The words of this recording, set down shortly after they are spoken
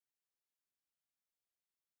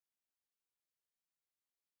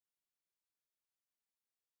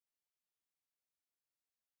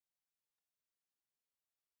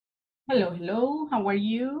Hello, hello. How are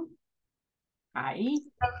you? Hi.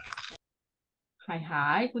 Hi,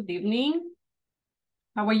 hi. Good evening.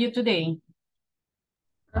 How are you today?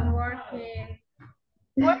 I'm working.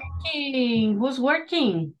 Working. Who's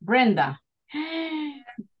working? Brenda.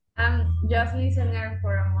 I'm just listener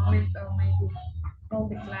for a moment or maybe all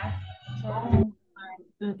the class. So Oh my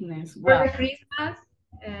goodness. for Wow. the Christmas,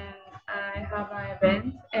 and I have an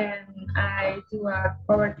event and I do a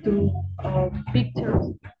cover two of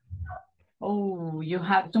pictures. Oh, you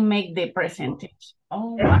have to make the percentage.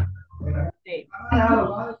 Oh, wow. Okay.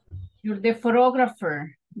 You're the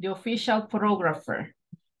photographer, the official photographer.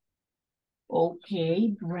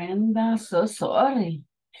 Okay, Brenda, so sorry.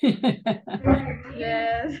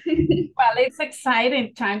 Yes. Well, it's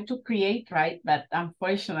exciting time to create, right? But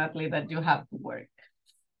unfortunately that you have to work.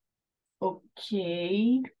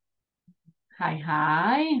 Okay. Hi,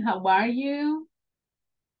 hi. How are you?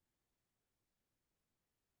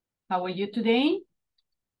 How are you today?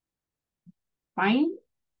 Fine?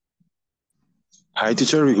 Hi,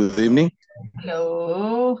 teacher. Good evening.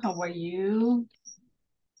 Hello, how are you?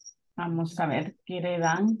 Vamos a ver qué le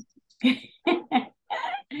dan.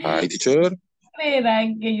 Hi, teacher.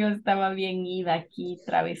 Verán que yo estaba bien ida aquí,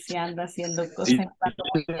 traveseando, haciendo cosas, cuando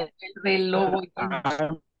voy Teacher, viendo el reloj. Voy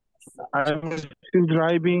viendo- I'm still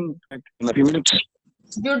driving in a few minutes.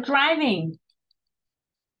 You're driving.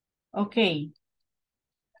 Okay.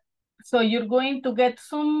 So you're going to get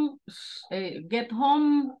get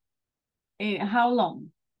home, how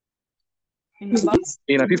long? In about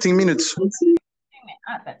In a 15 minutes.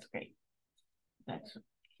 That's great. That's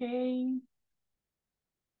okay.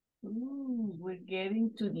 Ooh, we're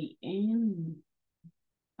getting to the end.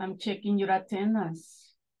 I'm checking your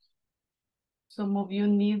attendance. Some of you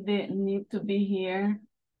need to be here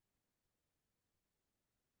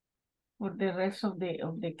for the rest of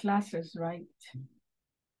the classes, right?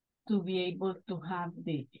 To be able to have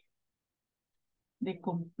the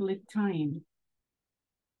complete time.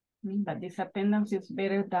 But this attendance is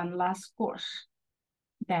better than last course.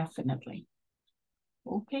 Definitely.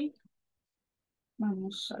 Okay.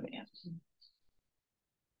 Vamos a ver.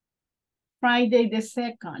 Friday the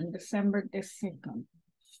 2nd, December the 2nd.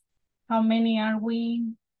 How many are we?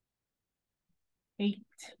 8.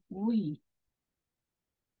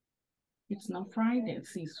 It's not Friday.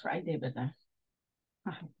 It's Friday, but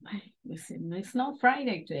listen, it's not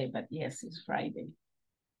Friday today, but yes, it's Friday.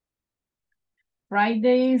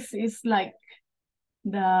 Fridays is like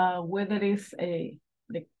the weather is the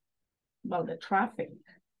traffic.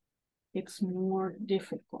 It's more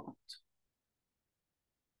difficult.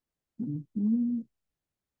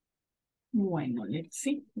 Bueno, let's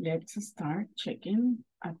see. Let's start checking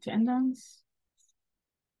attendance.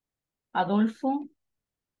 Adolfo,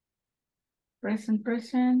 present.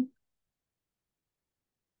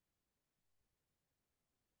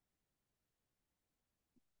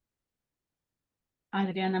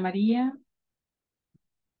 Adriana María.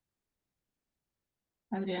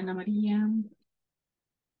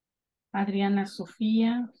 Adriana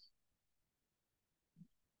Sofía.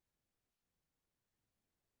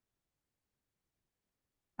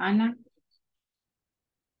 Ana.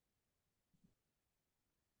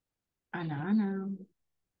 Ana.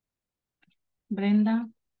 Brenda.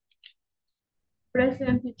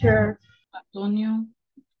 Present teacher. Antonio.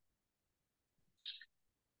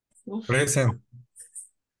 Present.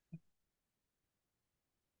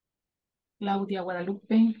 Claudia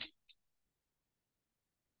Guadalupe.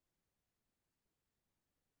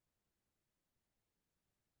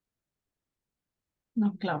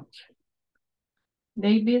 No, Claudia.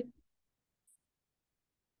 David.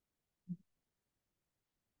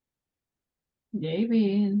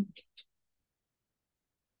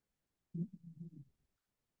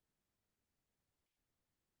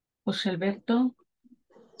 José Alberto.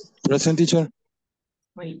 Present, teacher.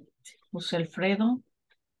 Wait. José Alfredo.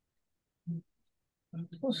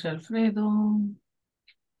 José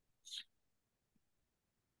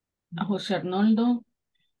Arnoldo.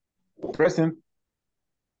 Present.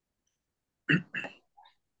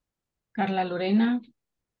 Carla Lorena.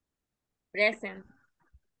 Present.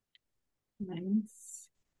 Nice.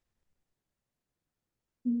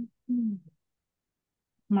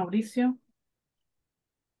 Mauricio.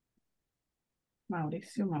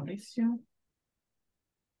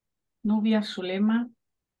 Nubia Zulema.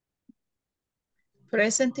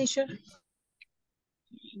 Present, teacher.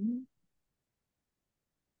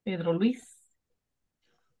 Pedro Luis.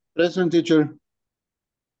 Present, teacher.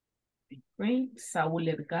 Great. Saúl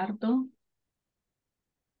Edgardo.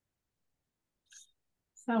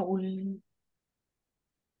 Saúl.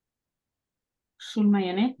 Zulma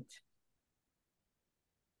Yanet.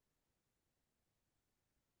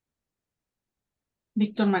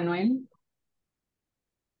 Víctor Manuel.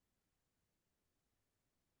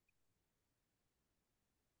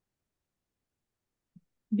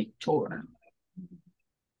 Víctor.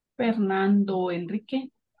 Fernando Enrique.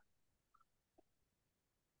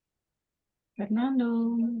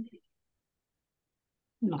 Fernando.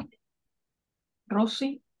 No.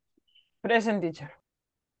 Rosy. Present, teacher.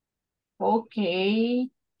 Okay.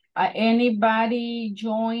 Anybody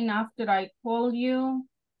join after I call you?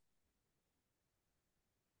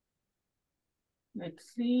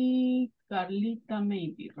 Let's see. Carlita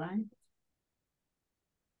maybe, right?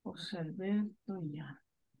 José Alberto, yeah.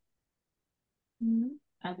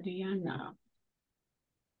 Adriana.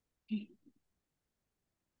 Okay.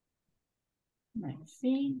 Let's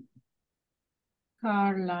see.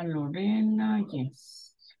 Carla Lorena,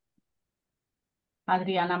 yes.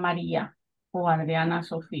 Adriana María o Adriana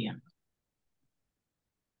Sofía.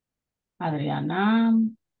 Adriana.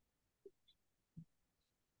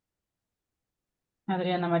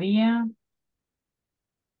 Adriana María.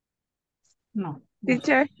 No.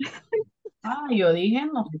 Teacher. Ah, yo dije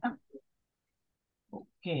no está.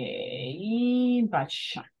 Ok.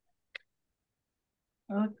 Basha.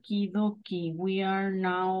 Okie dokie. We are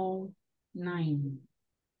now 9.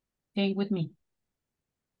 Stay with me.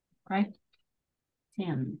 Right?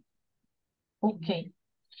 10. Okay.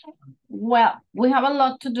 Well, we have a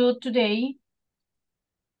lot to do today.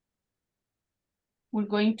 We're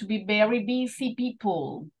going to be very busy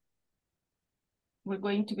people. We're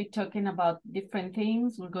going to be talking about different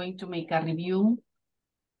things. We're going to make a review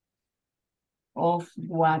of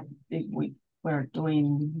what we were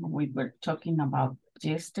doing, we were talking about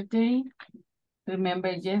yesterday.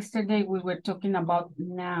 Remember yesterday we were talking about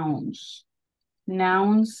nouns.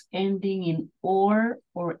 Nouns ending in or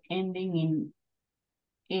ending in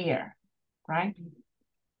air, right?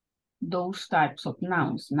 Those types of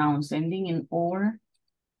nouns. Nouns ending in or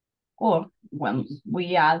when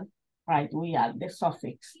we add, right, we add the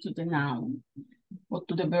suffix to the noun or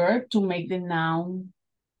to the verb to make the noun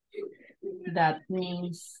that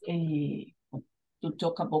means to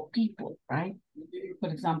talk about people, right? For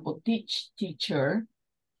example, teach, teacher,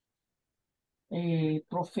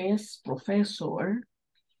 professor,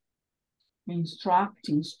 instruct,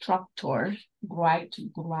 instructor, write,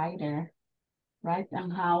 writer, right?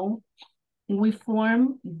 And how we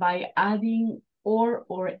form by adding or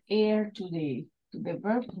air to the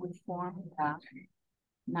verb, we form the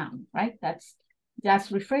noun, right? That's just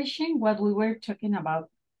refreshing what we were talking about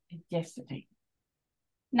yesterday.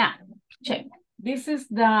 Now, check. This is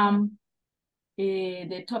the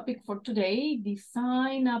topic for today.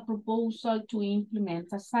 Design a proposal to implement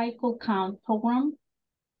a cycle count program.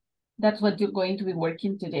 That's what you're going to be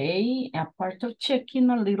working today, a part of checking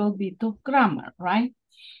a little bit of grammar, right?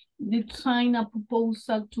 Design a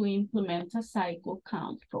proposal to implement a cycle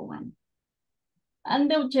count program. And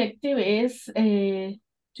the objective is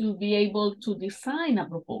to be able to design a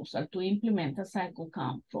proposal to implement a cycle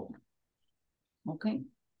count program. Okay?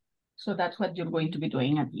 So that's what you're going to be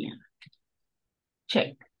doing at the end.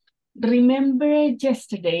 Check. Remember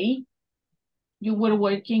yesterday, you were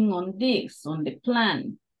working on this, on the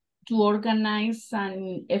plan to organize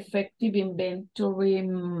an effective inventory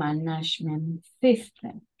management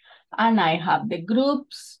system. And I have the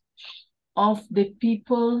groups of the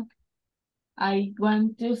people. I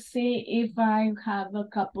want to see if I have a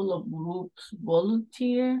couple of groups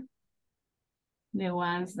volunteer. The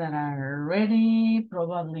ones that are ready,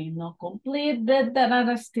 probably not complete, but there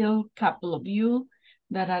are still a couple of you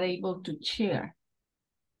that are able to share.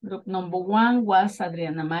 Group number 1 was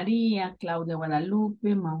Adriana María, Claudia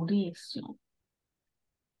Guadalupe, Mauricio.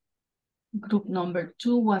 Group number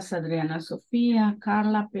 2 was Adriana Sofía,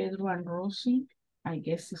 Carla, Pedro, and Rosy. I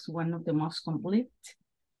guess it's one of the most complete.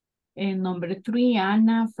 And number 3,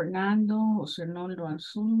 Ana, Fernando, José Noldo, and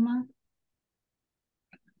Zulma.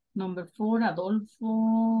 Number 4,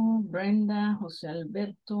 Adolfo, Brenda, José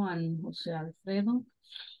Alberto, and José Alfredo.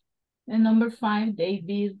 And number 5,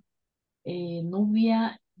 David,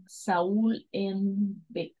 Nubia, Saul, and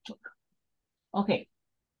Victor. Okay.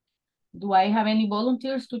 Do I have any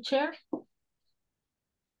volunteers to share?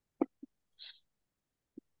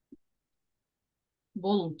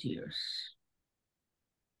 Volunteers.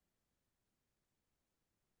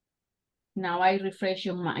 Now I refresh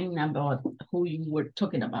your mind about who you were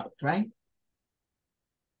talking about, right?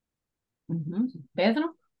 Pedro?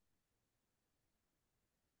 Pedro.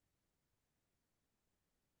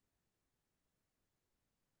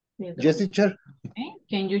 Yes, teacher. Okay.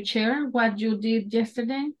 Can you share what you did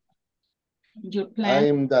yesterday? Your plan? I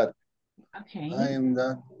am that. Okay. I am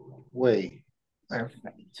that way.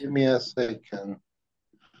 Perfect. Give me a second.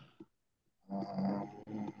 ¿Dónde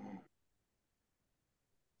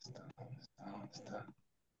está?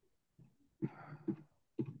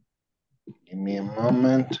 Give me a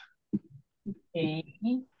moment. Okay.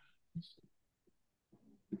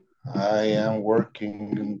 I am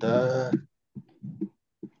working on that.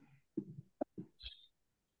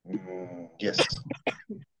 Yes.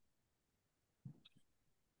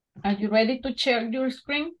 Are you ready to share your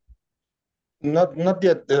screen? Not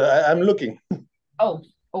yet. I'm looking. Oh,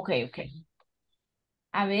 okay, okay.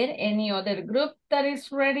 A ver, any other group that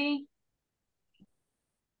is ready?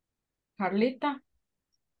 Carlita?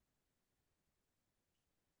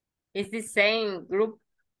 It's the same group.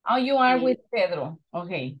 Oh, you are Sí. with Pedro.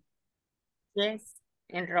 Okay. Yes,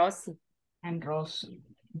 and Rosie. And Rosie.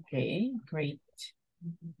 Okay, great.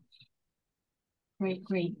 Great,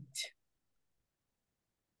 great.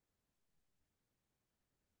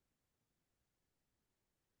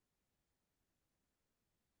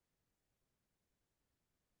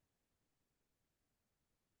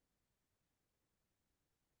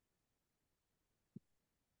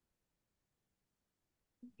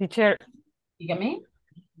 Teacher, Dígame.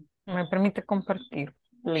 ¿me permite compartir,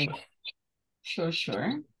 please? Sure,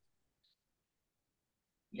 sure.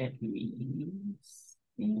 Let me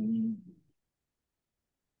see.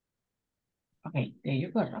 Okay, there you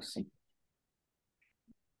go, Rosie.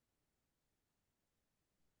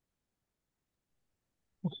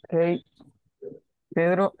 Ok.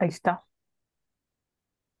 Pedro, ahí está.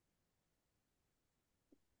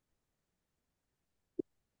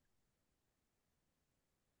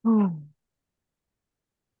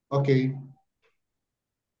 Okay.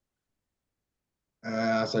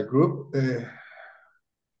 As a group,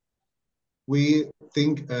 we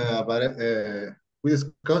think about it. We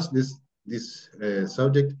discussed this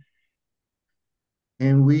subject,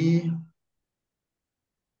 and we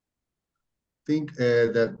think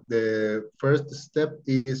that the first step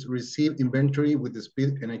is receive inventory with the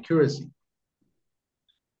speed and accuracy.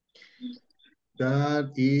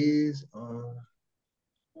 That is,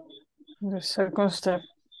 The second step.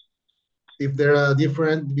 if there are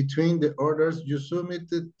different between the orders you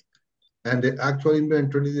submitted and the actual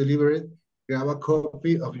inventory delivered, grab a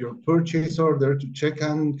copy of your purchase order to check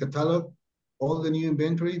and catalog all the new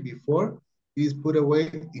inventory before it is put away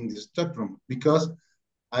in the stockroom, because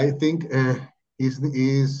I think is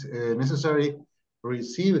necessary to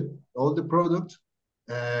receive all the products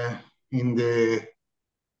in the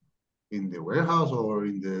warehouse or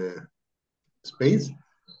in the space,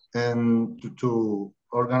 and to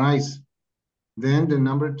organize. Then the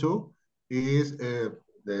number two is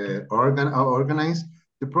organize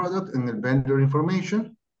the product and the vendor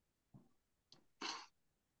information,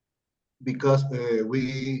 because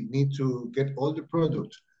we need to get all the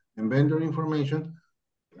product and vendor information,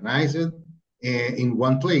 organize it in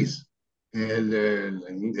one place.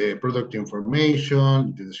 The product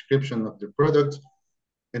information, the description of the product,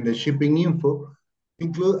 and the shipping info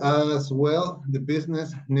include as well the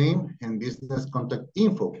business name and business contact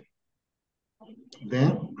info.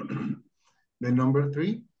 Then the number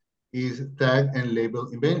three is tag and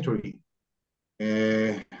label inventory.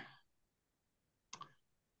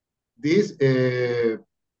 This it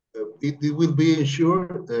will be ensure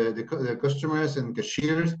the customers and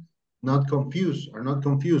cashiers are not confused.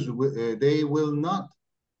 They will not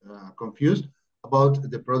confused about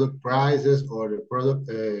the product prices or the product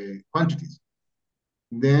quantities.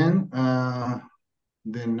 Then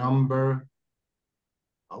the number,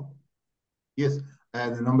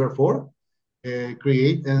 the number four,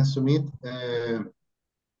 create and submit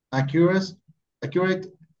accurate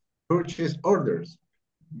purchase orders,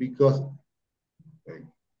 because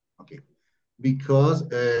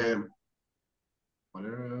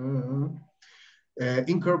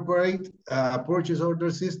incorporate a purchase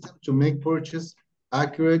order system to make purchase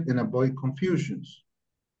accurate and avoid confusions.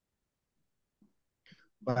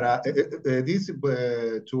 But this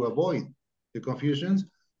to avoid the confusions,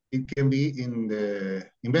 it can be in the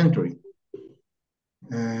inventory.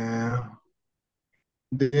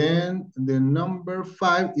 Then the number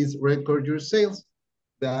five is record your sales.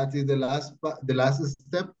 That is the last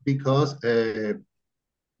step, because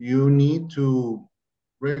you need to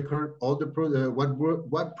record all the product,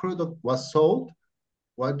 what product was sold,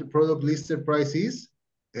 what the product listed price is,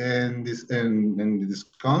 and the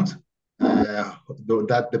discount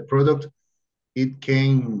that the product you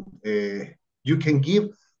can give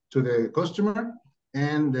to the customer,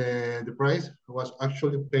 and the price was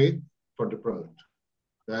actually paid for the product.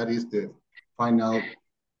 That is the final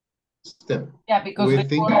step. Yeah, because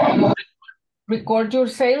record your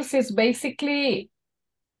sales is basically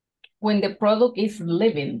when the product is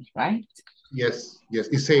living, right? Yes, yes,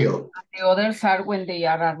 it's sale. The others are when they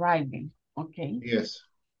are arriving. Okay. Yes.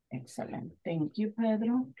 Excellent. Thank you,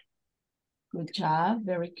 Pedro. Good job.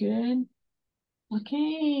 Very good.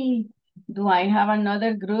 Okay. Do I have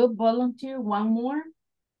another group volunteer? One more?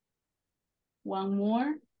 One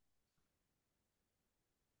more?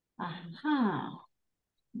 Ajá.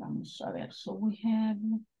 Vamos a ver. So we have...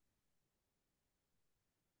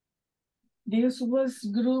 This was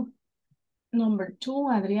group number 2,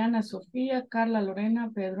 Adriana, Sofia, Carla, Lorena,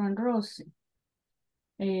 Pedro, and Rosie.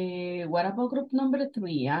 What about group number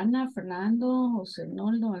 3? Ana, Fernando, Jose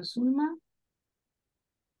Noldo, and Zulma?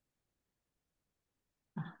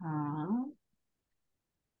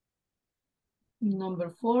 Number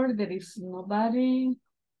 4, there is nobody.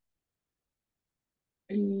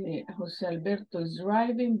 Jose Alberto is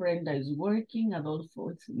driving, Brenda is working, Adolfo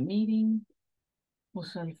is meeting,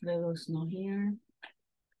 Jose Alfredo is not here.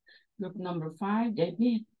 Group number 5,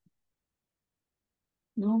 JB.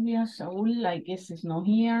 Novia, Saul, I guess is not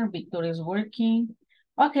here, Victor is working.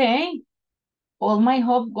 Okay. All my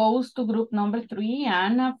hope goes to group number 3,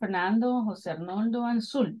 Ana, Fernando, Jose Arnoldo, and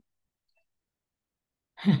Sul.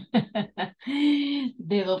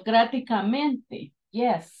 Democráticamente,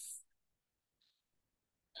 yes.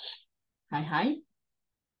 Hi, hi.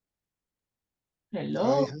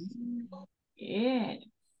 Hello. Hi. Yeah.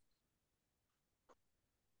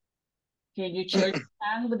 Can you share your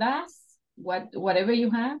plan with us? Whatever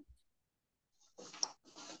you have?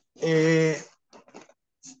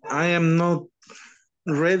 I am not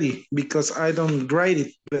ready because I don't write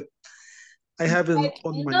it, but I have it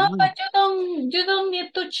on my mind. But you don't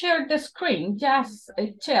need to share the screen. Just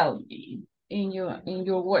tell me in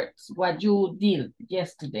your words what you did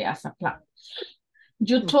yesterday as a plan.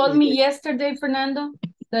 You told me yesterday, Fernando,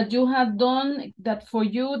 that you had done that for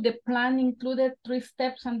you the plan included 3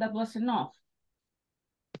 steps and that was enough.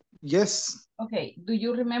 Yes. Okay, do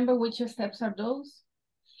you remember which steps are those?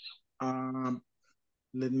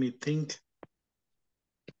 Let me think.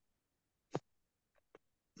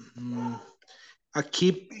 I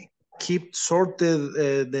keep sorted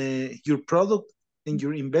your product in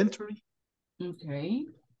your inventory. Okay.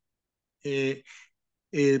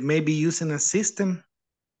 Maybe using a system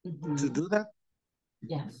to do that.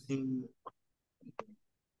 Yes. And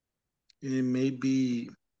maybe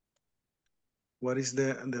what is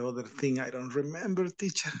the other thing? I don't remember,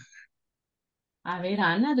 teacher. A ver,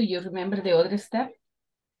 Ana, do you remember the other step?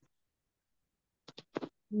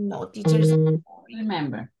 No, teachers.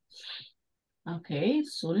 Remember. Okay,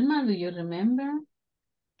 Zulma, do you remember?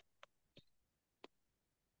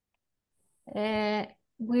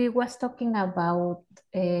 We was talking about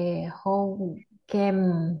how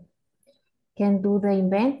can do the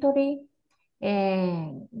inventory,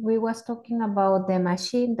 and we was talking about the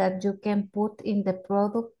machine that you can put in the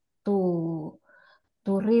product to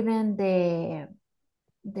read in the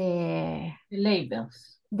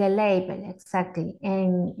labels. The label, exactly,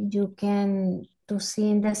 and you can to see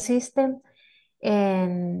in the system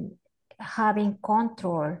and having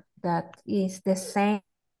control that is the same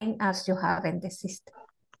as you have in the system.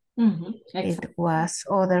 Exactly. It was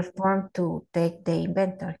other form to take the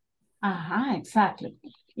inventory. Exactly.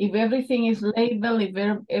 If everything is labeled, if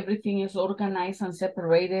everything is organized and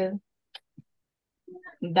separated,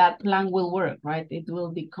 that plan will work, right? It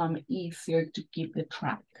will become easier to keep the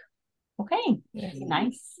track. Okay, yes.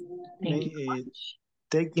 Nice. Thank you.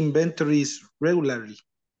 Take inventories regularly.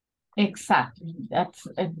 Exactly.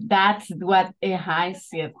 That's what I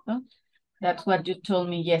said. That's what you told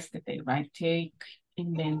me yesterday, right? Take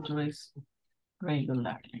inventories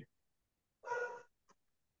regularly.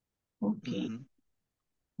 Okay.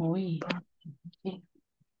 Okay.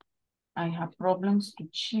 I have problems to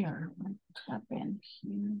share. What happened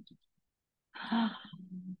here?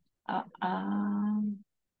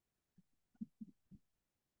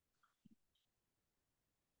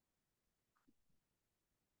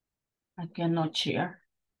 I cannot share.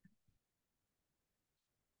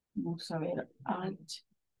 Vamos a ver, Alt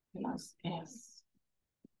plus S.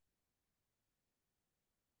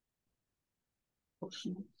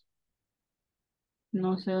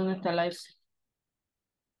 No sé dónde está la S.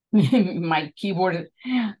 My keyboard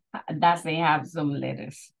doesn't have some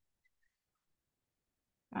letters.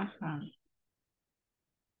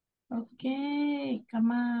 Okay,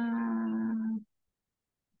 come on.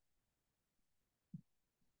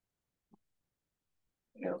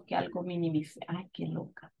 Creo que algo minimice. Ay, qué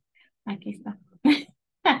loca. Aquí está.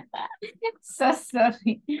 So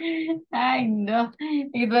sorry. I know.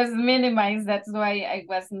 It was minimized. That's why I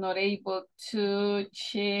was not able to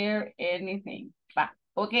share anything. But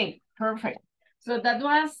okay, perfect. So that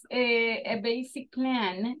was a basic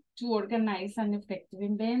plan to organize an effective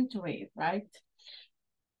inventory, right?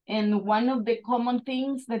 And one of the common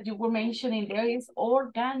things that you were mentioning there is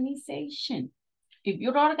organization. If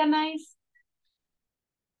you're organized,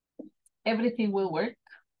 everything will work.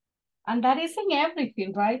 And that is in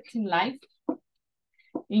everything, right? In life,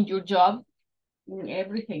 in your job, in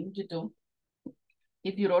everything you do.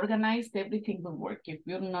 If you're organized, everything will work. If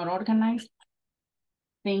you're not organized,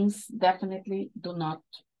 things definitely do not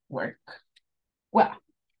work. Well,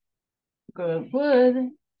 good.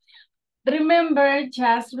 Remember,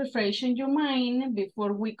 just refreshing your mind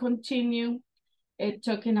before we continue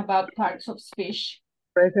talking about parts of speech.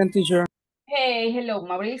 Present, teacher. Hey, hello,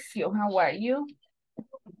 Mauricio. How are you?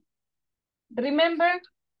 Remember,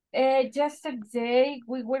 yesterday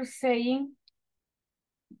we were saying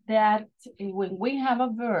that when we have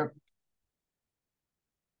a verb,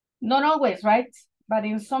 not always, right? But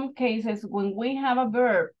in some cases, when we have a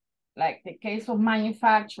verb, like the case of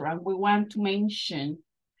manufacture, and we want to mention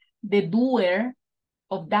the doer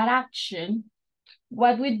of that action,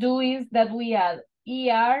 what we do is that we add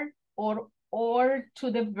er or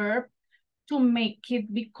to the verb to make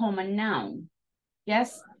it become a noun.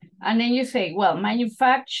 Yes? And then you say, well,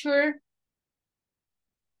 manufacture,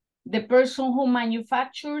 the person who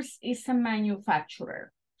manufactures is a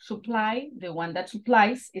manufacturer. Supply, the one that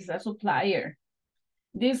supplies is a supplier.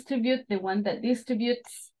 Distribute, the one that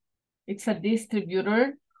distributes, it's a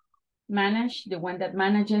distributor. Manage, the one that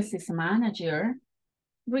manages is a manager.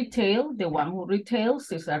 Retail, the one who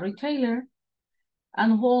retails is a retailer.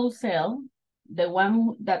 And wholesale, the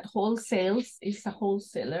one that wholesales is a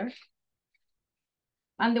wholesaler.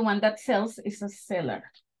 And the one that sells is a seller,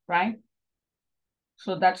 right?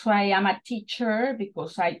 So that's why I'm a teacher,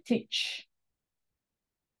 because I teach.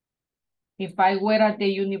 If I were at the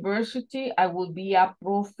university, I would be a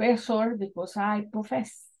professor because I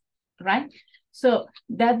profess, right? So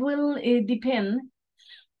that will depend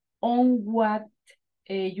on what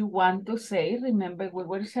you want to say. Remember, we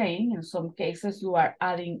were saying in some cases you are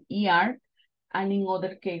adding er, and in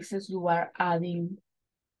other cases you are adding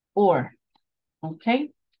or, okay?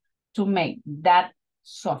 To make that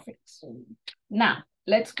suffix. Now,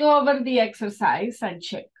 let's go over the exercise and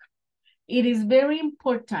check. It is very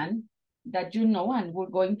important that you know, and we're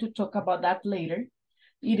going to talk about that later.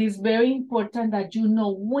 It is very important that you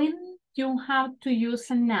know when you have to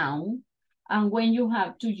use a noun and when you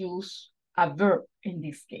have to use a verb in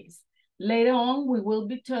this case. Later on, we will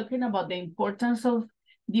be talking about the importance of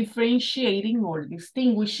differentiating or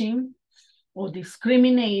distinguishing or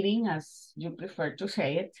discriminating, as you prefer to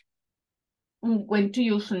say it, when to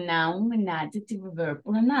use a noun, an adjective, a verb,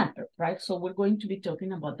 or an adverb, right? So we're going to be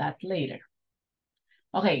talking about that later.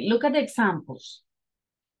 Okay, look at the examples.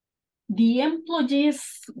 The employees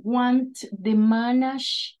want the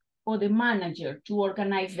manager to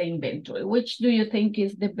organize the inventory. Which do you think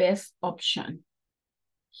is the best option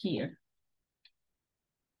here?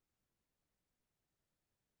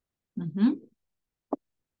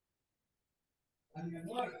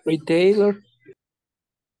 Retailer.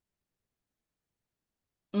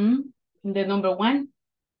 The number one?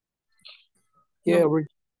 Yeah,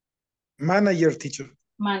 manager, teacher.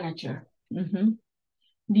 Manager.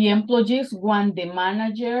 The employees want the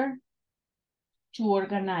manager to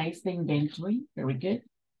organize the inventory. Very good.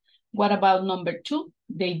 What about number two?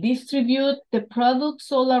 They distribute the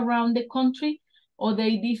products all around the country, or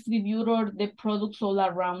they distribute the products all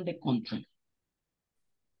around the country?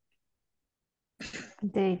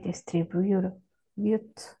 They distribute.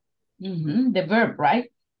 The verb,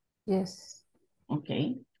 right? Yes.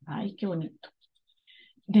 Okay. Ay, qué bonito.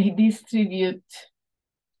 They distribute.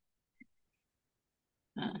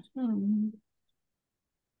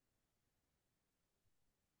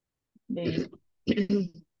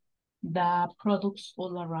 The products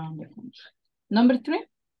all around the country. Number three,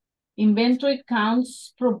 inventory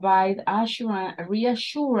counts provide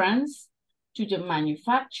reassurance to the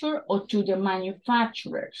manufacturer or to the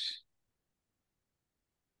manufacturers.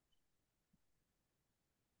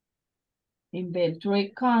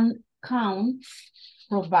 Inventory counts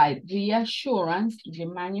provide reassurance to the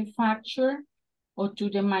manufacturer or to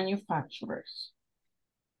the manufacturers.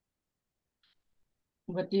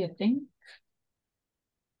 What do you think?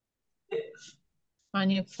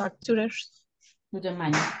 Manufacturers. To the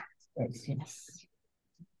manufacturers, yes.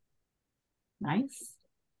 Nice.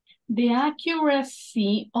 The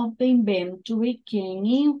accuracy of the inventory can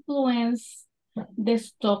influence the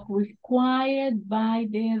stock required by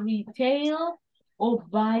the retail or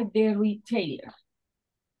by the retailer.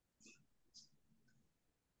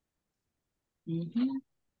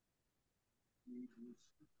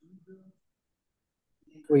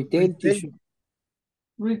 Retail teacher.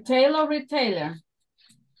 Retail or retailer?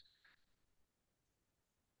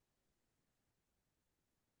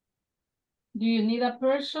 Do you need a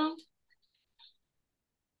person?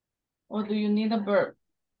 Or do you need a verb?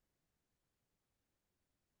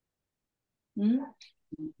 Hmm?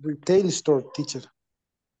 Retail store teacher.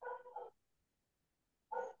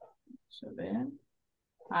 So then,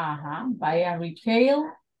 by a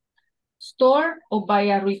retail store or by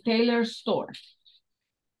a retailer store?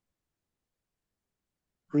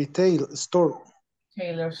 Retail store.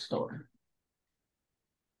 Retailer store.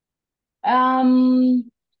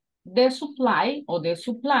 The supply or the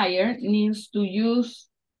supplier needs us to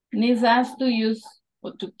use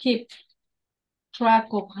or to keep track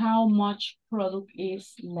of how much product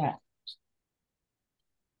is left.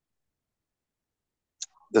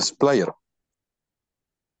 The supplier.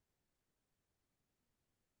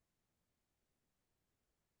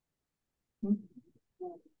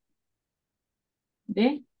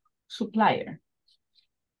 The supplier.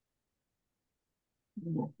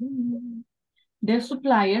 The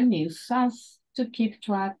supplier needs us to keep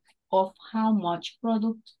track of how much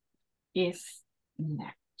product is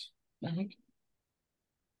left. Right?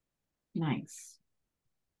 Nice.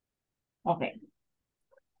 Okay.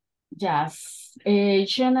 Just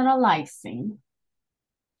generalizing,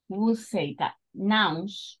 we'll say that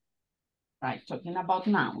nouns, right? Talking about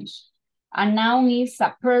nouns. A noun is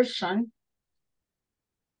a person,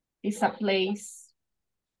 is a place,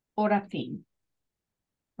 or a thing,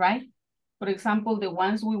 right? For example, the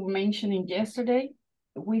ones we were mentioning yesterday,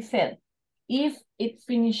 we said, if it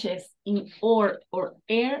finishes in or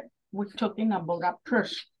er, we're talking about a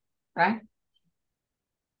person, right?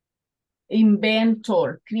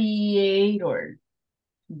 Inventor, creator,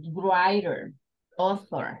 writer,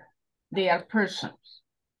 author, they are persons,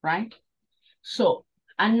 right? So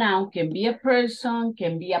a noun can be a person,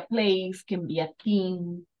 can be a place, can be a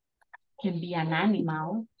thing, can be an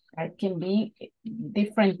animal, right? Can be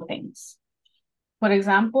different things. For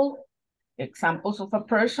example, examples of a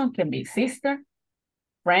person can be sister,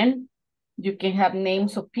 friend. You can have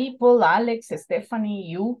names of people, Alex, Stephanie,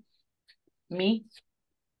 you, me,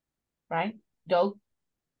 right? Dog.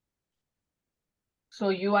 So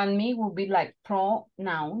you and me will be like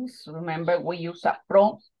pronouns. Remember, we use a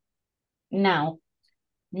pronoun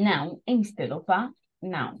instead of a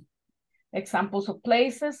noun. Examples of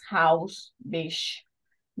places, house, beach,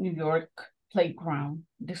 New York, playground,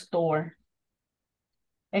 the store.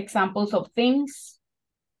 Examples of things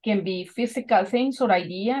can be physical things or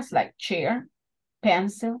ideas like chair,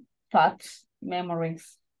 pencil, thoughts,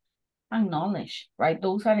 memories, and knowledge, right?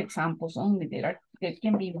 Those are examples only. There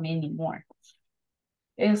can be many more.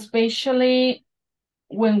 Especially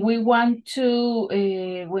when we want to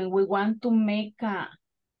make a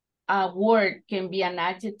word, can be an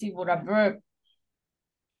adjective or a verb,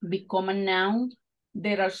 become a noun.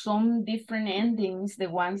 There are some different endings, the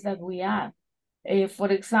ones that we add. For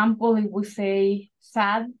example, if we say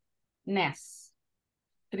sadness,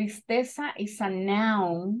 tristeza is a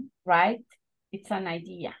noun, right? It's an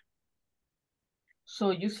idea. So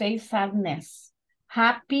you say sadness.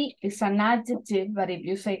 Happy is an adjective, but if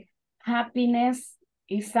you say happiness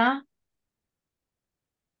is a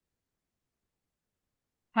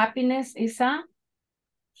Happiness is a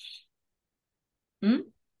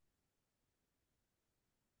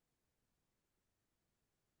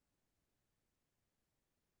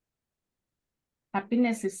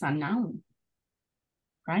Happiness is a noun,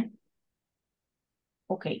 right?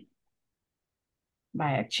 Okay.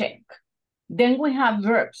 By a check. Then we have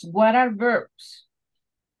verbs. What are verbs?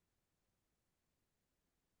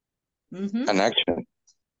 An action.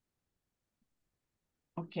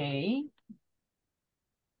 Okay.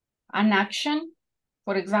 An action,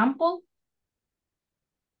 for example?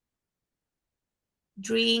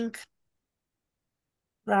 Drink,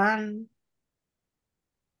 run,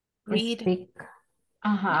 read. Speak.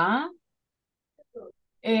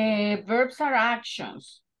 Verbs are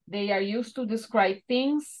actions. They are used to describe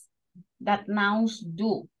things that nouns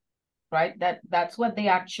do, right? That's what the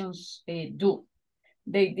actions do.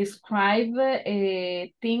 They describe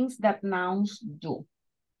things that nouns do.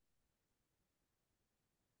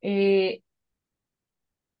 An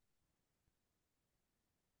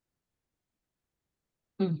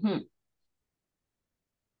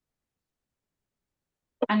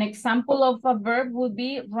example of a verb would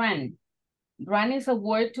be run. Run is a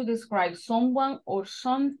word to describe someone or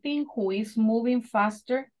something who is moving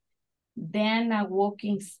faster than a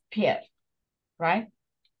walking speed, right?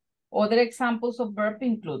 Other examples of verb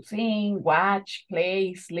include sing, watch,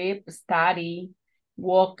 play, sleep, study,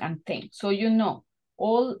 walk, and think. So you know,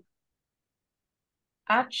 all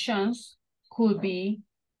actions could be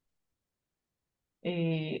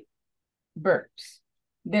verbs.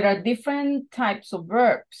 There are different types of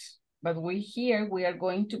verbs, but we are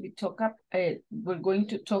going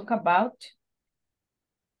to talk about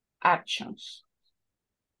actions.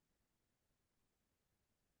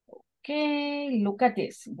 Okay, look at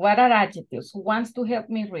this. What are adjectives? Who wants to help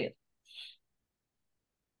me read?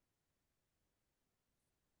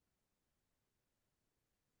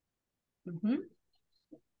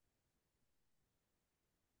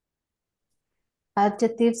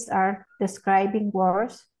 Adjectives are describing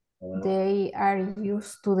words. They are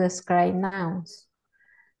used to describe nouns.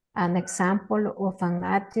 An example of an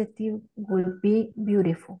adjective would be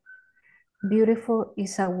beautiful. Beautiful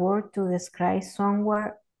is a word to describe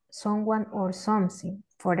someone or something.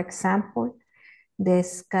 For example, the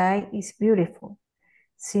sky is beautiful.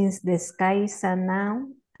 Since the sky is a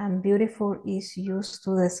noun and beautiful is used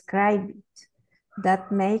to describe it,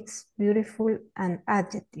 that makes beautiful an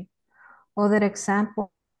adjective. Other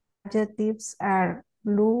example adjectives are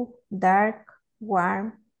blue, dark,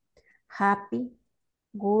 warm, happy,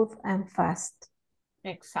 good, and fast.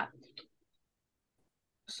 Exactly.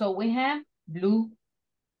 So we have blue.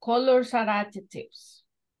 Colors are adjectives,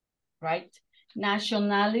 right?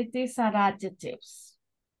 Nationalities are adjectives.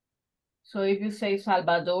 So if you say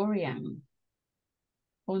Salvadorian,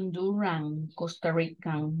 Honduran, Costa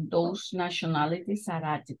Rican, those nationalities are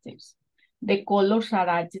adjectives. The colors are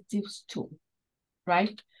adjectives too,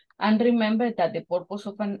 right? And remember that the purpose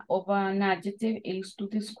of an adjective is to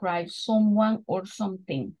describe someone or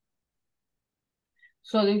something.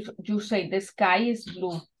 So if you say the sky is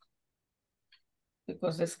blue,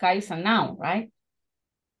 because the sky is a noun, right?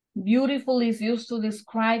 Beautiful is used to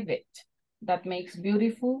describe it. That makes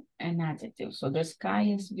beautiful an adjective. So the sky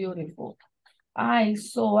is beautiful. I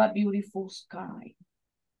saw a beautiful sky.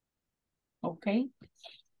 Okay.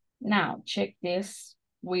 Now check this.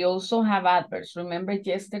 We also have adverbs. Remember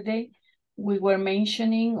yesterday we were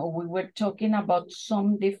mentioning or we were talking about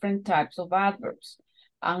some different types of adverbs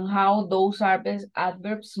and how those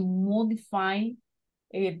adverbs modify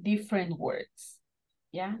different words.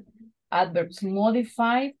 Yeah. Adverbs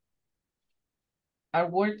modify are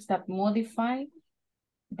words that modify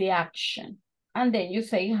the action. And then you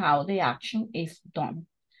say how the action is done.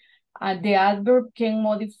 The adverb can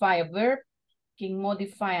modify a verb, can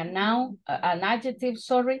modify a noun, an adjective,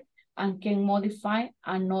 sorry, and can modify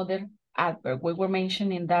another adverb. We were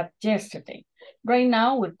mentioning that yesterday. Right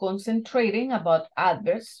now, we're concentrating about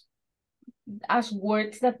adverbs as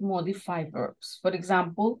words that modify verbs. For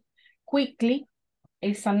example, quickly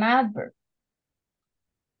is an adverb.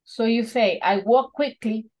 So you say, I walk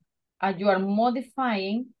quickly, and you are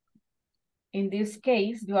modifying, in this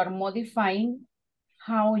case, you are modifying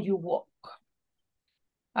how you walk.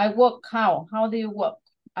 I walk how? How do you walk?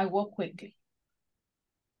 I walk quickly.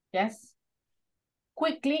 Yes?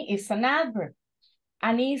 Quickly is an adverb.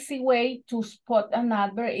 An easy way to spot an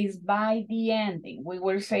adverb is by the ending. We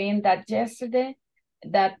were saying that yesterday,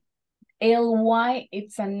 that ly,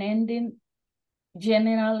 it's an ending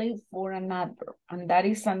generally for an adverb, and that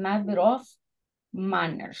is an adverb of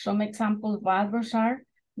manner. Some example of adverbs are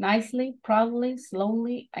nicely, proudly,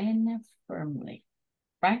 slowly, and firmly,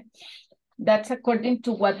 right? That's according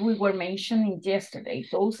to what we were mentioning yesterday.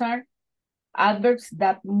 Those are adverbs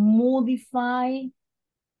that modify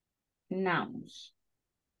nouns.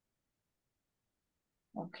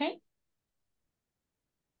 Okay?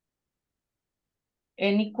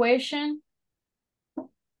 Any question?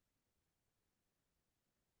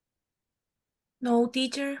 No,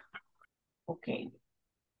 teacher. Okay.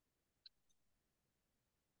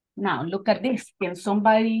 Now look at this. Can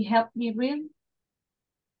somebody help me read?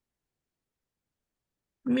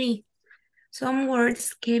 Me. Some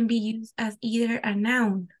words can be used as either a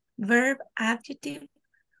noun, verb, adjective,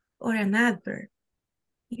 or an adverb.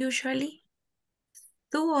 Usually,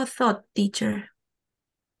 do or thought, teacher.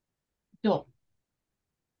 Do.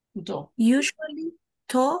 Usually,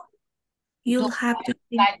 to, you'll do, have to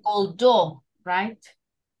think. like although, right?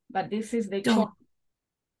 But this is the choice.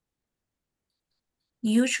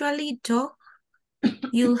 Usually, to,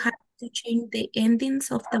 you'll have to change the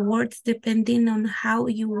endings of the words depending on how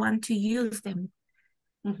you want to use them.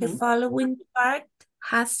 The following part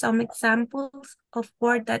has some examples of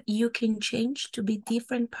words that you can change to be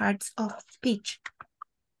different parts of speech.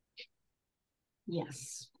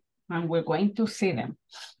 Yes, and we're going to see them.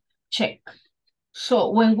 Check. So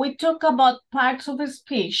when we talk about parts of a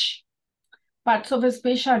speech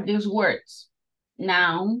are these words: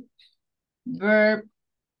 noun, verb,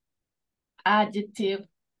 adjective,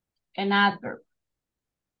 and adverb.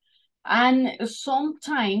 And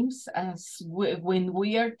sometimes, when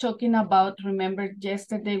we are talking about, remember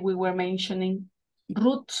yesterday we were mentioning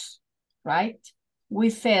roots, right? We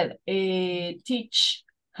said teach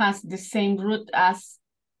has the same root as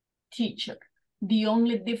teacher. The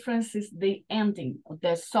only difference is the ending,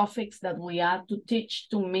 the suffix that we add to teach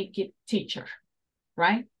to make it teacher,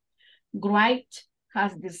 right? Write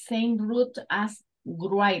has the same root as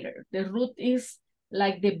writer. The root is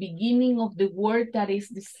like the beginning of the word that is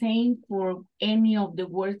the same for any of the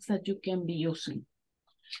words that you can be using.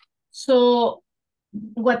 So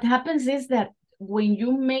what happens is that when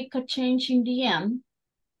you make a change in the end,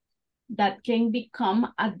 that can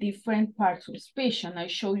become a different part of speech. And I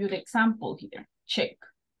show you the example here. Check.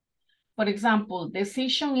 For example,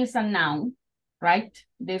 decision is a noun, right?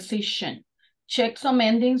 Decision. Check some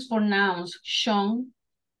endings for nouns, shown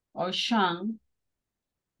or shun,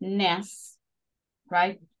 ness,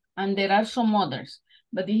 right? And there are some others,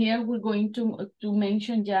 but here we're going to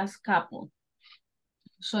mention just couple.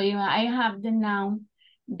 So if I have the noun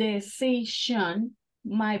decision,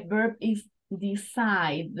 my verb is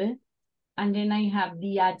decide, and then I have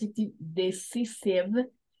the adjective decisive,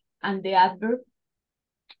 and the adverb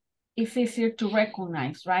is easier to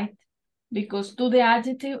recognize, right? Because to the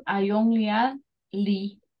adjective, I only add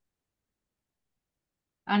li.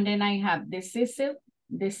 And then I have decisive,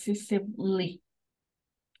 decisively.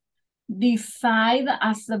 Decide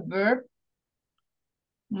as a verb.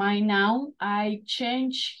 My noun, I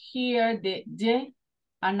change here the de,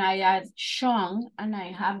 and I add shun, and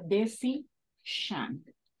I have decision,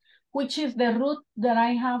 which is the root that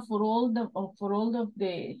I have for all of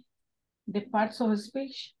the parts of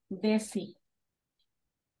speech. Deci.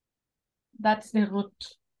 That's the root.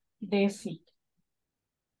 Deci.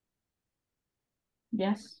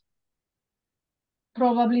 Yes.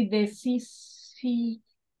 Probably deci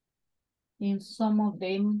in some of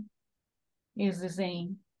them is the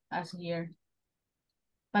same as here,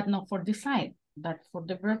 but not for decide. But for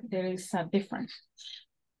the verb, there is a difference.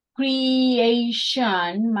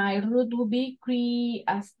 Creation, my root will be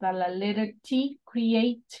hasta la letter T,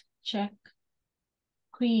 create, check,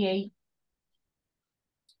 create.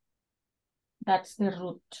 That's the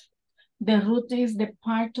root. The root is the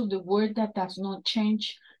part of the word that does not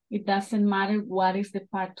change. It doesn't matter what is the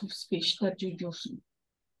part of speech that you're using,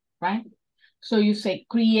 right? So you say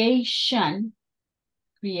creation,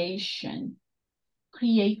 creation,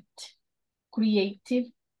 create, creative,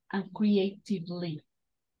 and creatively.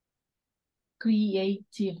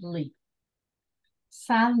 Creatively.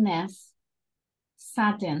 Sadness,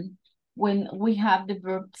 sadden, when we have the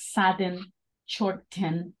verb sadden,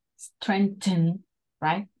 shorten, strengthen,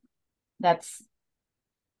 right? That's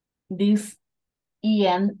this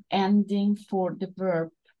en ending for the verb.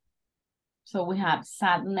 So we have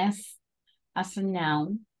sadness as a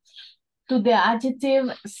noun. To the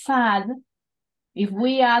adjective sad, if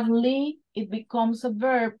we add li, it becomes a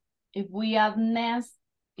verb. If we add ness,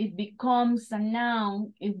 it becomes a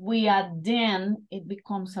noun. If we add den, it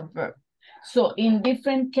becomes a verb. So in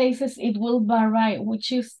different cases, it will vary,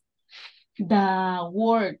 which is the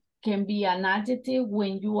word can be an adjective.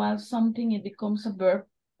 When you add something, it becomes a verb.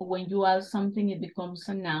 When you add something, it becomes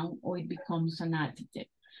a noun or it becomes an adjective.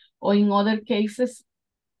 Or in other cases,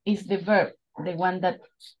 it's the verb, the one that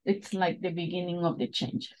it's like the beginning of the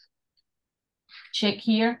changes. Check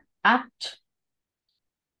here, act.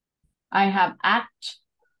 I have act,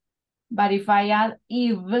 but if I add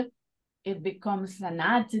if, it becomes an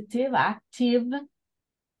adjective, active.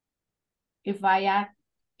 If I add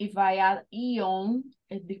ion,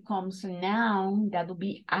 it becomes a noun, that would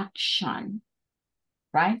be action,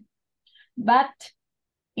 right? But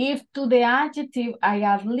if to the adjective I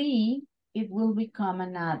add li, it will become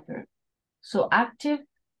an adverb. So active,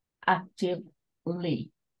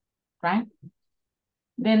 actively, right?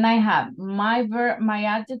 Then I have my verb, my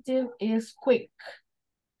adjective is quick.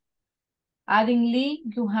 Adding li,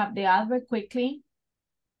 you have the adverb quickly.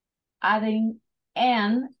 Adding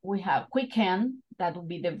n, we have quicken, that will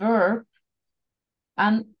be the verb.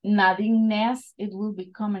 And adding ness, it will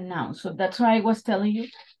become a noun. So that's why I was telling you,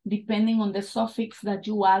 depending on the suffix that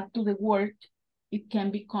you add to the word, it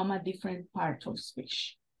can become a different part of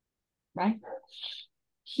speech, right?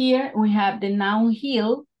 Here we have the noun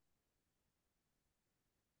heal.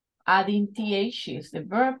 Adding th is the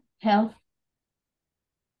verb, health,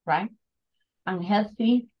 right?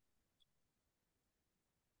 Unhealthy,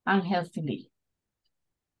 unhealthily.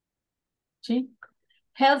 See?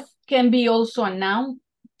 Health can be also a noun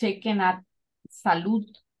taken at salud,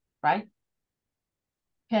 right?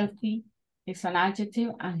 Healthy is an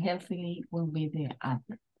adjective and healthily will be the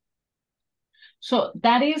adverb. So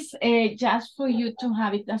that is just for you to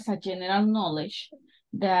have it as a general knowledge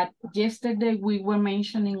that yesterday we were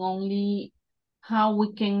mentioning only how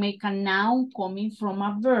we can make a noun coming from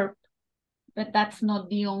a verb, but that's not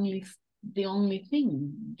the only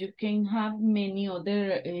thing. You can have many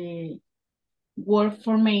other word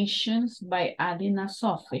formations by adding a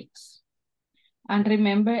suffix. And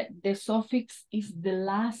remember, the suffix is the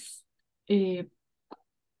last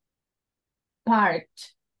part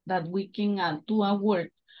that we can add to a word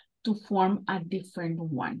to form a different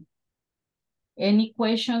one. Any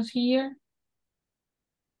questions here?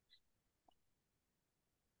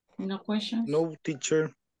 No questions? No,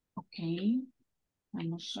 teacher. Okay.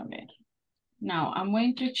 Vamos a ver. Now, I'm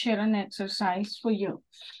going to share an exercise for you.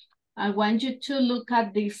 I want you to look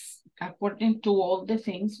at this according to all the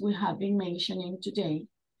things we have been mentioning today.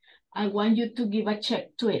 I want you to give a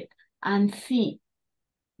check to it and see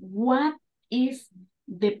what is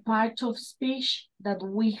the part of speech that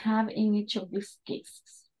we have in each of these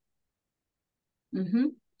cases.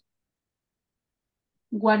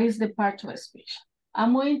 What is the part of speech?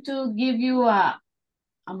 I'm going to give you a,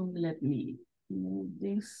 let me move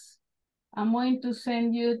this. I'm going to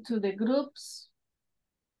send you to the groups.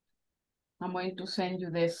 I'm going to send you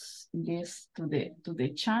this to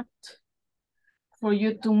the chat for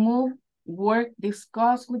you to move, work,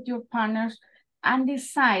 discuss with your partners, and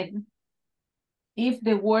decide if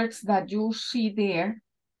the words that you see there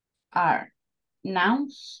are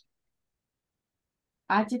nouns,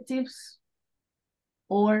 adjectives,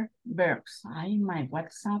 or verbs. My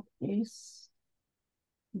WhatsApp is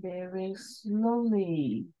very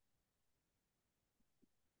slowly.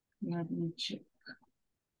 Let me check.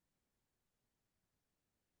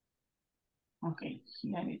 Okay,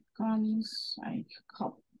 here it comes. I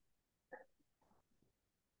copy.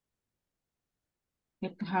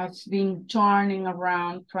 It has been turning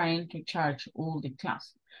around trying to charge all the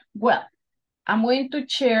class. Well, I'm going to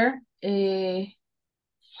share the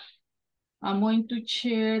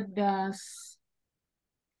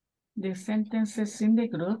sentences in the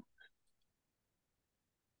group,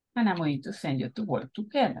 and I'm going to send you to work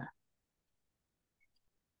together.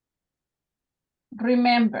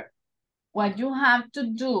 Remember, what you have to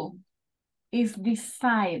do is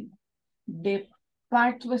decide the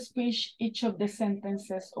part of speech each of the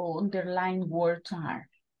sentences or underlined words are.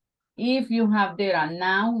 If you have there a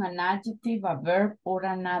noun, an adjective, a verb, or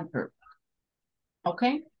an adverb.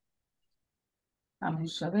 Okay?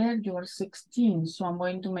 Vamos a ver, you are 16, so I'm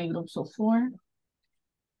going to make groups of 4.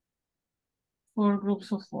 4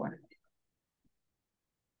 groups of 4.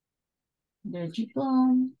 There you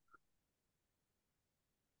go.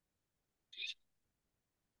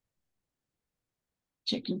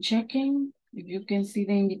 Checking. If you can see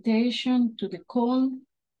the invitation to the call.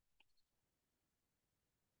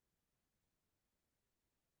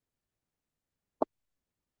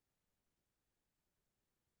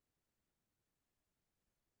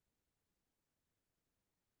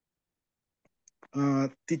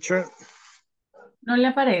 Teacher. ¿No le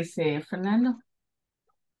aparece, Fernando?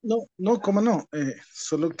 No, cómo no.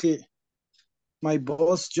 Solo que my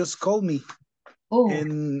boss just called me. Oh.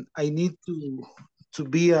 And I need to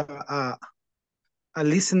be a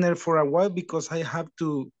listener for a while because I have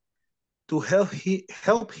to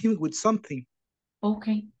help him with something.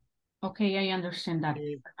 Okay, I understand that.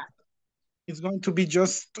 It's going to be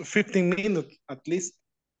just 15 minutes at least.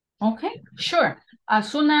 Okay, sure.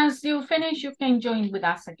 As soon as you finish, you can join with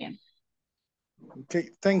us again.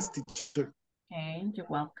 Okay, thanks, teacher. Okay, you're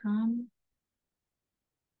welcome.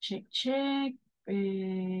 Check.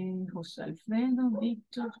 Jose Alfredo,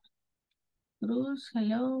 Victor, Cruz,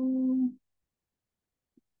 hello.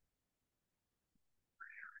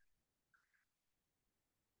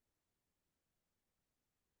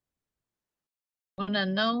 Un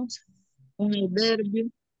announce, un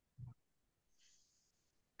adverbio.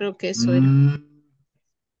 Creo que eso era.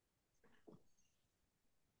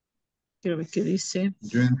 Quiero ver qué dice.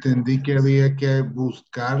 Yo entendí que había que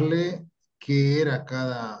buscarle qué era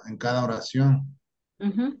en cada oración.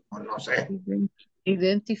 O no sé.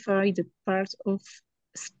 Identify the parts of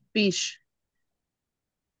speech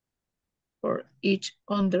for each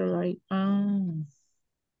underline.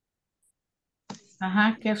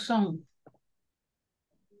 Ajá, ¿qué son?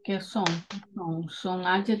 Son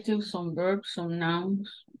adjectives, son verbs, son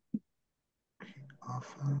nouns.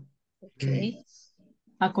 Okay.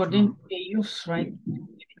 According to the use, right?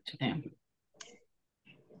 To them.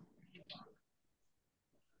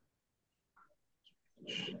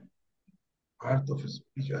 Part of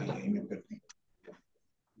speech. Ahí me perdí.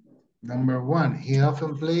 Number 1, he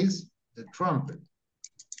often plays the trumpet.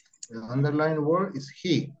 The underlined word is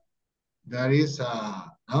he. That is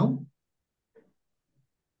noun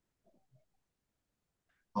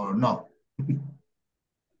or no?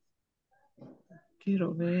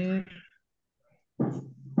 Quiero ver.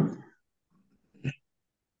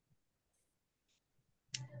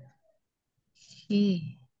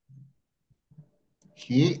 He.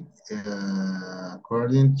 He,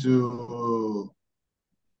 according to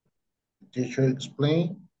teacher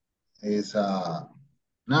explain, is a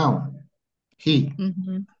noun. He.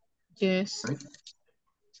 Mm-hmm. Yes. Right?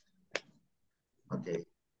 Ok.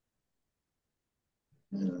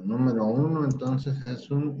 El número 1 entonces es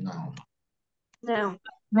un noun. No.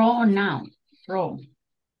 Pronoun. Pro.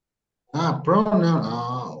 Pronoun.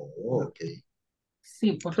 Ok.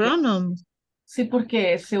 Sí, porque, Pronoun. sí,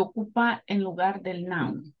 porque se ocupa en lugar del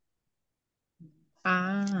noun.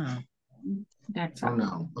 That's all.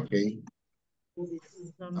 Pronoun. Ok.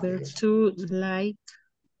 Number 2, like.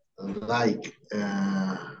 Like.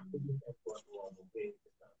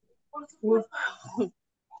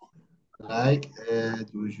 Like,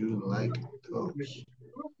 do you like dogs?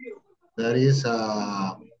 That is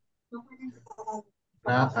Ahí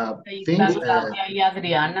things. está Claudia y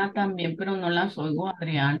Adriana también, pero no las oigo,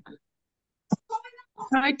 Adriana.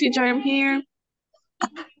 Hi, teacher, I'm here.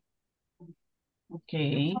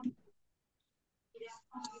 Okay.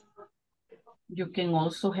 You can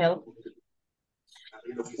also help.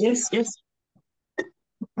 Yes, yes.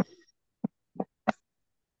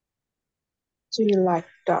 Do you like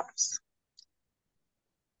dogs?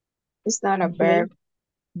 It's not a verb.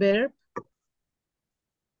 Verb.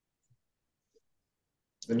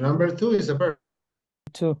 The number 2 is a verb.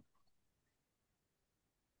 2.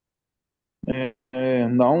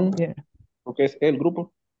 Noun, Yeah. porque es el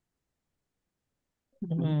grupo.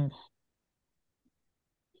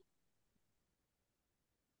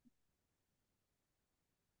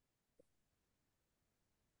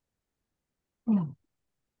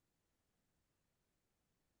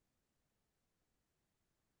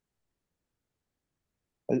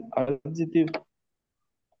 Adjective.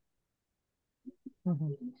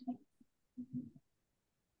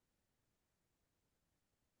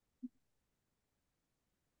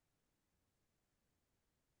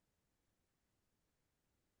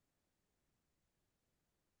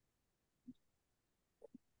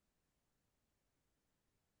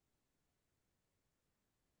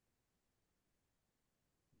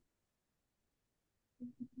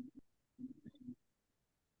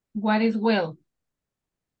 What is well?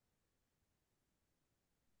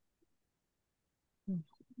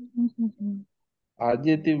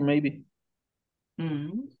 Adjective, maybe.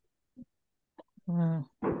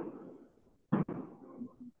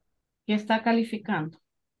 ¿Qué está calificando?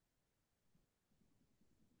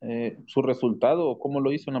 Su resultado, cómo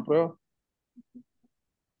lo hizo en la prueba.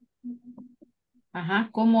 Ajá,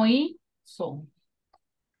 ¿cómo hizo?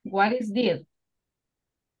 What is did?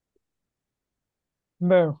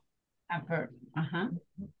 Verb. A verb. Ajá.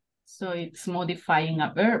 So it's modifying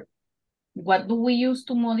a verb. What do we use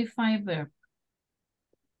to modify a verb?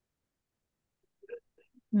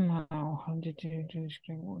 No, how did you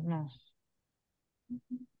describe? No.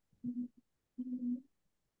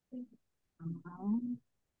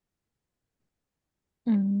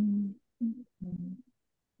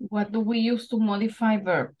 What do we use to modify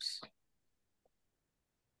verbs?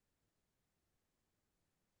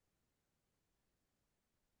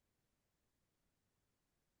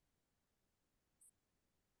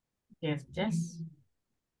 Yes, yes.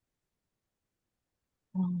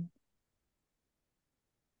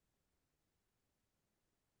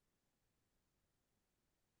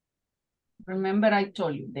 Remember I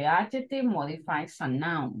told you, the adjective modifies a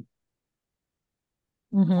noun.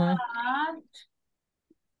 But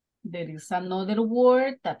there is another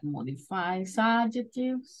word that modifies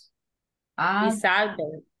adjectives. It's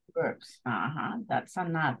adverb. Verbs. That's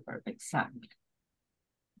an adverb, exactly.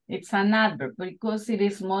 It's an adverb because it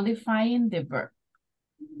is modifying the verb.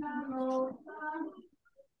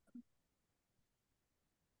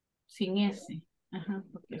 Sin ese. Ajá,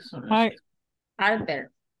 porque solo es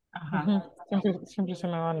Adverb. ajá. Siempre se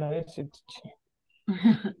me va la S.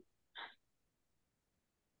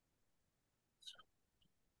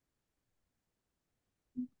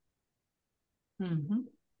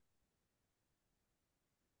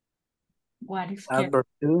 What is Adverb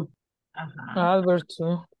too. Adverb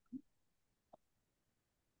too.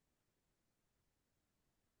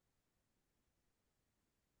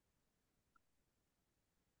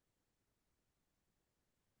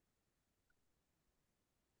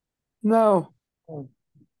 No.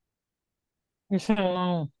 It's a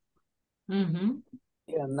noun.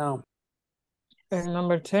 Yeah, no. And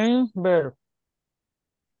number 10, verb.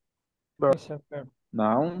 It's a verb.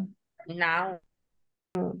 Noun. Now.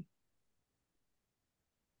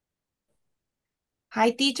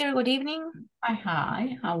 Hi, teacher. Good evening.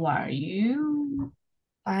 Hi, how are you?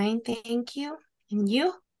 Fine, thank you. And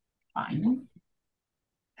you? Fine,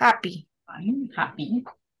 Happy. fine, happy.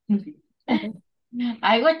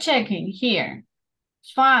 I was checking here.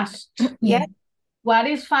 Fast. Yes. What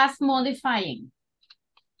is fast modifying?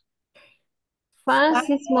 Fast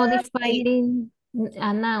is modifying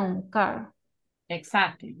a noun, car.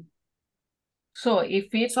 Exactly. So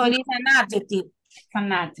if it's So it is an adjective.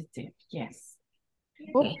 an adjective, yes.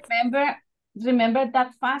 Oops. Remember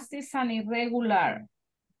that fast is an irregular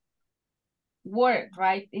word,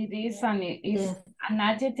 right? It is an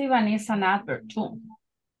adjective and it's an adverb too.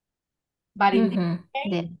 But in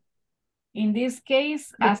this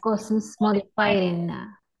case, because it's modifying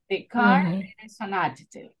the car, it is an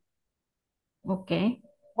adjective. Okay.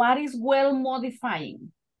 What is well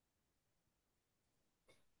modifying?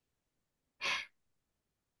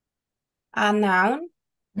 A noun.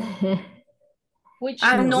 Which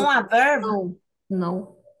no, a verb.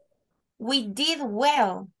 No. We did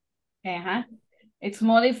well. It's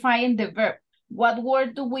modifying the verb. What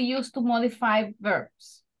word do we use to modify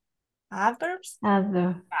verbs? Adverbs.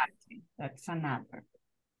 Adverb. That's an adverb.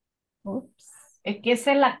 Oops. Es que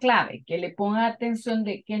esa es la clave, que le ponga atención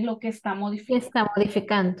de qué es lo que está modificando. ¿Qué está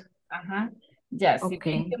modificando? Ajá. Ya, si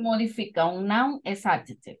ven que modifica un noun, es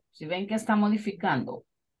adjective. Si ven que está modificando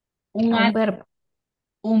un verbo.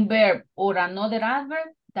 Un verb or another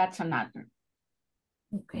adverb, that's an adverb.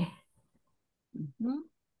 Okay.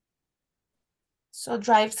 So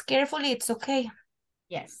drives carefully, it's okay.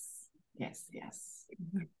 Yes, yes, yes.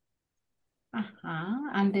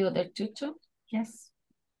 And the other two too? Yes.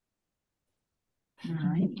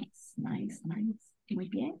 Nice, nice, nice. Muy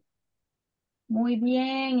bien. Muy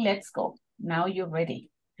bien, let's go. Now you're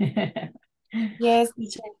ready. Yes,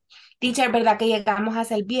 teacher. Teacher, ¿verdad que llegamos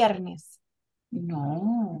hasta el viernes?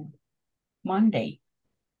 No. Monday.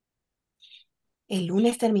 El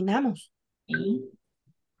lunes terminamos. Sí.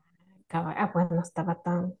 Pues no estaba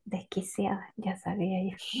tan desquiciada, ya sabía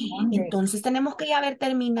ya. Entonces tenemos que ya haber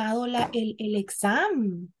terminado el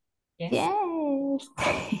examen. Yes.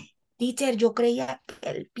 Teacher, yo creía que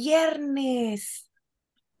el viernes.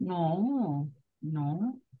 No,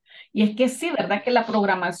 no. Y es que sí, ¿verdad? Que la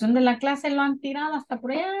programación de la clase lo han tirado hasta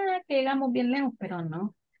por allá, que llegamos bien lejos, pero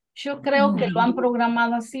no. Yo creo que lo han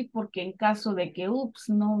programado así porque en caso de que,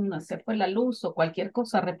 no se fue la luz o cualquier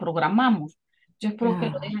cosa, reprogramamos. Yo espero que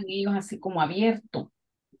lo dejan ellos así como abierto.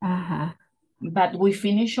 Ajá. But we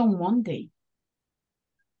finish on Monday.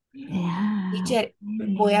 Teacher,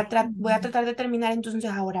 voy a tratar de terminar entonces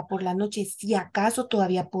ahora por la noche. Si acaso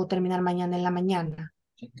todavía puedo terminar mañana en la mañana.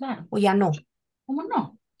 Sí, claro. O ya no. ¿Cómo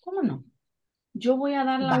no? ¿Cómo no? Yo voy a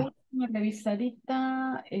dar la Bye. última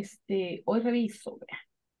revisadita. Hoy reviso, vea.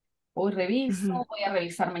 Hoy reviso, voy a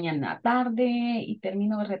revisar mañana tarde y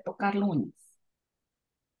termino de retocar lunes.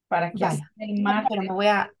 Para que así el martes, Pero me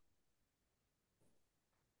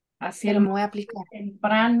voy a aplicar.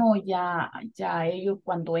 Temprano ya ellos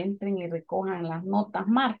cuando entren y recojan las notas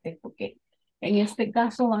martes, porque en este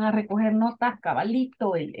caso van a recoger notas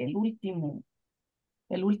cabalito el último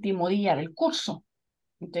día del curso.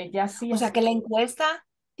 Entonces ya sí. O sea que la encuesta,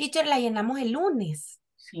 teacher, la llenamos el lunes.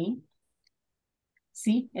 Sí.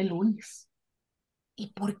 Sí, el lunes.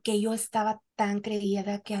 ¿Y por qué yo estaba tan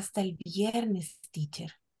creída que hasta el viernes,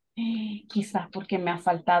 teacher? Quizás porque me ha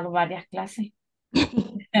faltado varias clases.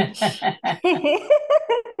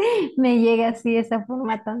 Me llega así esa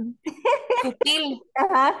forma tan sutil,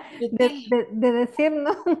 de decir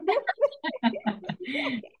no.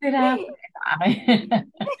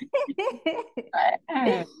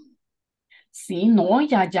 Sí, no,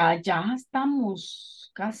 ya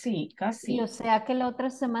estamos casi. Y o sea que la otra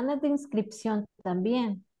semana es de inscripción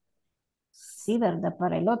también. Sí, ¿verdad?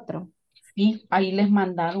 Para el otro. Sí, ahí les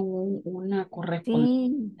mandaron una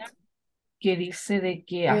correspondencia que dice de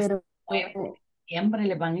que hasta el 9 de diciembre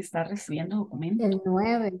les van a estar recibiendo documentos. El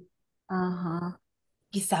 9. Ajá.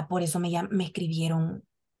 Quizá por eso me escribieron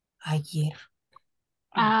ayer.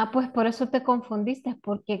 Pues por eso te confundiste,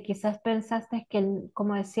 porque quizás pensaste que,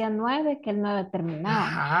 como decía 9, que el 9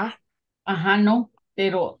 terminaba. Ajá, no,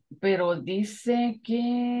 pero dice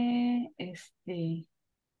que,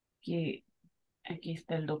 que aquí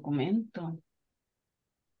está el documento.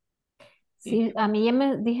 Sí, a mí ya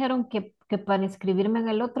me dijeron que para inscribirme en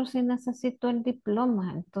el otro sí necesito el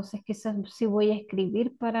diploma, entonces quizás sí voy a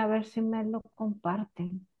escribir para ver si me lo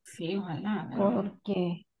comparten. Sí, ojalá.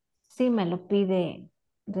 Porque sí me lo pide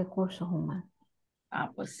Recursos Humanos.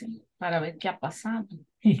 Pues sí, para ver qué ha pasado.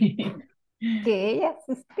 Que haya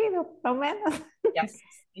asistido, por lo menos. Y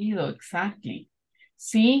asistido, exactly.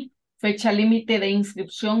 Sí, fecha límite de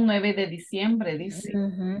inscripción 9 de diciembre, dice.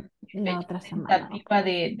 Ujú. La Fecha otra semana. tentativa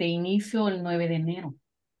de inicio el 9 de enero.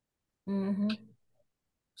 Ujú. O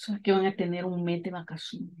sea que van a tener un mes de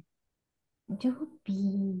vacaciones.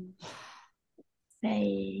 Yupi.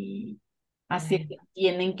 Sí. Así es que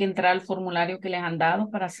tienen que entrar al formulario que les han dado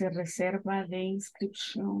para hacer reserva de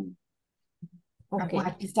inscripción. Ah, pues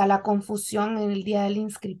aquí está la confusión en el día de la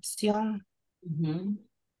inscripción. Ujú.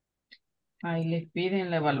 Ahí les piden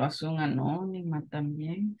la evaluación anónima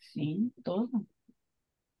también, sí, todo.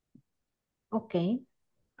 Ok.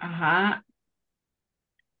 Ajá.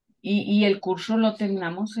 Y el curso lo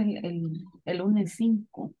terminamos el lunes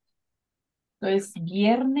 5. Entonces,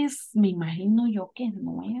 viernes, me imagino yo que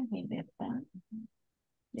 9, ¿verdad?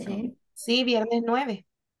 Pero, Sí, sí, viernes 9.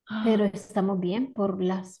 Pero estamos bien por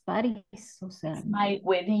las paris, o sea. it's my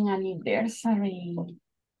wedding anniversary,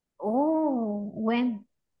 Oh, when?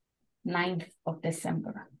 9th of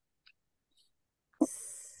December.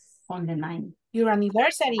 On the 9th. Your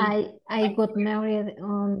anniversary. I got married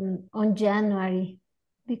on January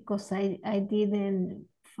because I didn't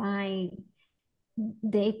find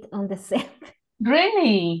date on the same.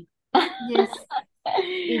 Really? Yes,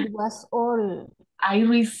 it was all. I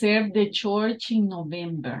reserved the church in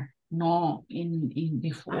November. No, in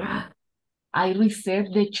before. I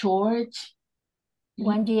reserved the church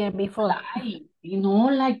 1 year before.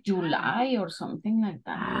 July, like July or something like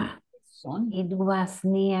that. It was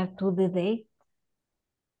near to the date.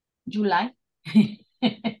 July.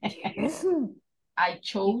 Yes. I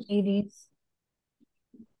chose. It is.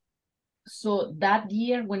 So that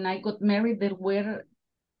year when I got married, there were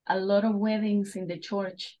a lot of weddings in the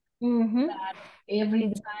church. Mm-hmm.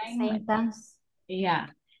 Every Same dance. Yeah,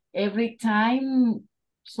 every time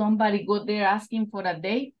somebody go there asking for a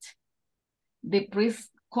date, the priest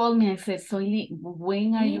called me and said, Soili,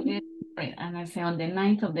 when are you getting married? And I said, on the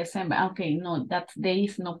 9th of December. Okay, no, that day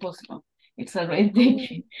is not possible. It's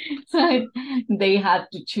already so they had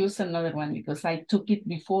to choose another one because I took it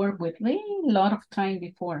before with a lot of time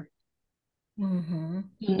before. Mm-hmm.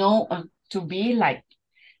 To be like,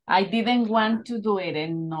 I didn't want to do it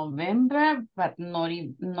in November, but not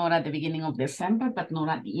at the beginning of December, but not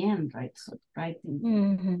at the end, right? So right in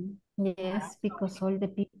Mm-hmm. Yes, because all the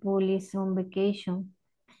people is on vacation.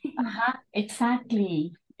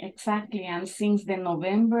 Exactly. And since the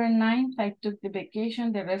November 9th, I took the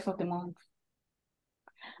vacation the rest of the month.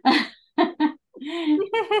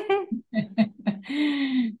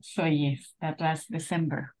 So yes, that was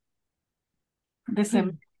December.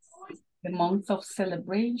 December, the month of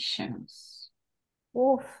celebrations.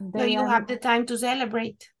 Oof, So you have the time to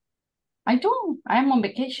celebrate. I do. I'm on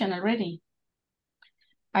vacation already.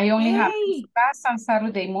 I only have class on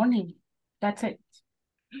Saturday morning. That's it.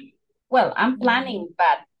 Well, I'm planning,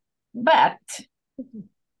 but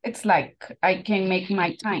it's like I can make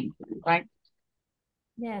my time, right?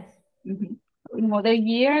 Yes. Mm-hmm. In other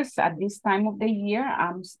years, at this time of the year,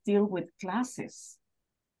 I'm still with classes.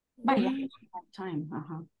 But yeah, I have time.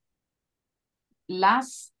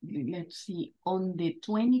 Let's see, on the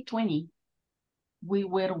 2020, we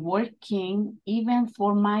were working even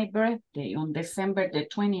for my birthday on December the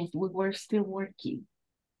 20th, we were still working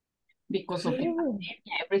because of the pandemic,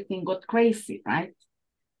 everything got crazy, right?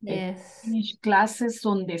 Yes. Finished classes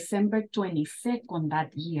on December 22nd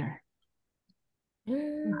that year.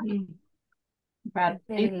 But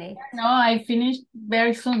no, I finished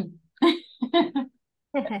very soon.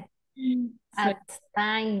 It's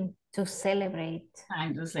time to celebrate.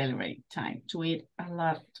 Time to celebrate, time to eat a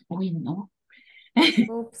lot. We know.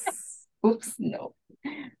 Oops. Oops, no.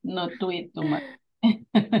 Not to eat too much.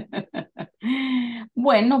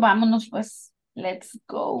 Bueno, vámonos pues. Let's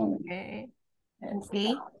go.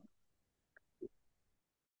 Okay.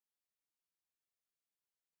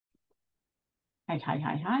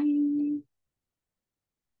 Hi.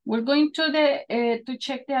 We're going to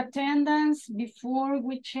check the attendance before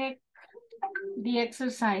we check the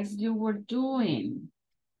exercise you were doing.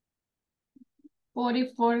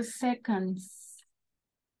 44 seconds.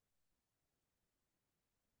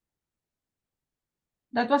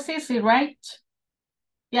 That was easy, right?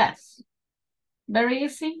 Yes. Very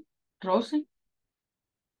easy. Rosie?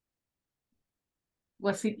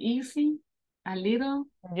 Was it easy? A little?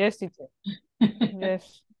 Yes, teacher.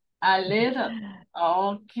 Yes. A little.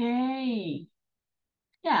 Okay.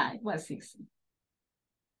 Yeah, it was easy.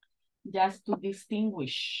 Just to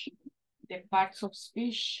distinguish the parts of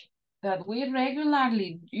speech that we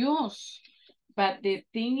regularly use. But the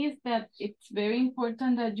thing is that it's very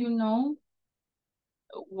important that you know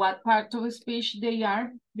what part of speech they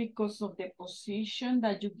are because of the position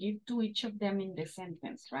that you give to each of them in the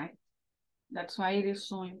sentence, right? That's why it is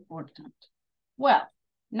so important. Well,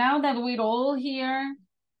 now that we're all here,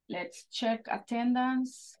 let's check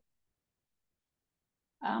attendance.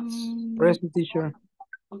 Present, teacher.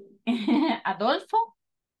 Adolfo?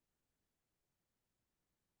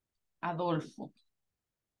 Adolfo.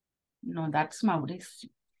 No, that's Mauricio.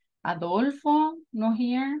 Adolfo, no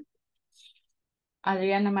here.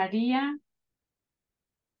 Adriana María.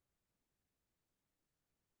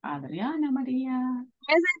 Adriana María.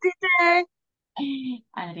 Present, teacher.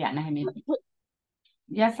 Adriana se me...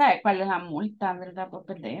 Ya sabe cuál es la multa, ¿verdad? Por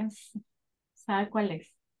perderse. ¿Sabe cuál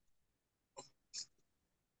es?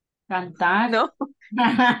 Cantar. No.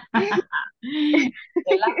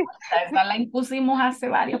 Esa la impusimos hace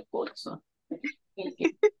varios cursos. El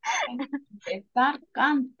que cantar,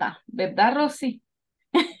 canta. ¿Verdad, Rosy?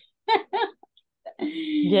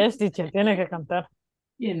 Yes, teacher, tiene que cantar.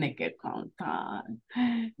 Tiene que cantar.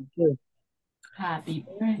 Okay. Happy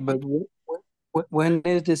birthday. But when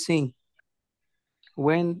is the sing?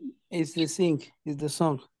 When is the sing? Is the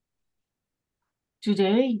song?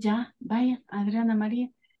 Today, ya. Vaya, Adriana María.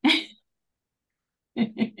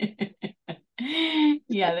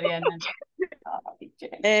 Y Adriana.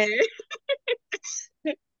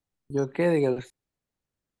 Yo qué digo.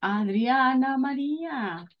 Adriana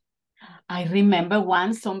María. I remember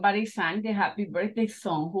once somebody sang the happy birthday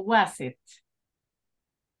song. Who was it?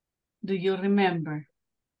 Do you remember?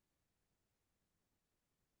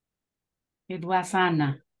 It was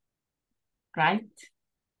Anna, right?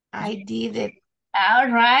 I did it. All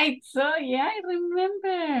right. So yeah, I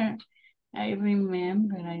remember.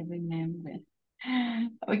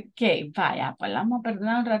 Ok, vaya, pues vamos a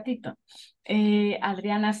perdonar un ratito.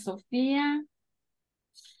 Adriana Sofía.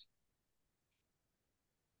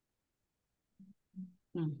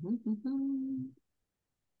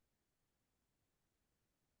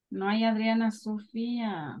 No hay Adriana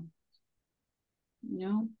Sofía.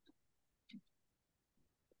 No.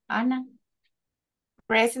 Ana.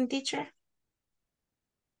 Present, teacher.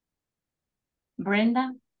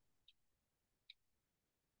 Brenda.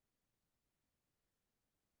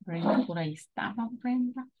 Brenda, por ahí estaba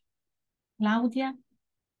Brenda. Claudia.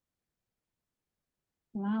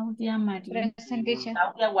 Claudia María. Present, teacher.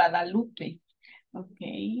 Claudia Guadalupe. Ok.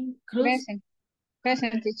 Cruz.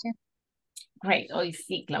 Present, teacher. Great. Hoy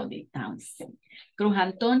sí, Claudita. Sí. Cruz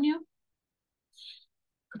Antonio.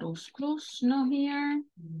 Cruz, no here.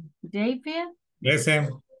 David. Present.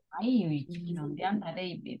 Ay, ¿dónde anda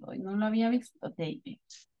David? Hoy no lo había visto, David.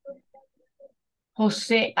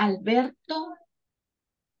 José Alberto.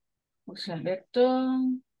 José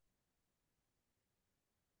Alberto.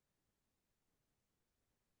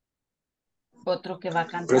 Otro que va a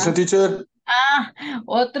cantar. Present, teacher. Ah,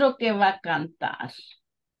 otro que va a cantar.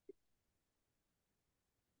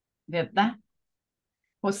 ¿Verdad?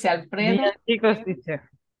 José Alfredo. Bien, chicos, teacher.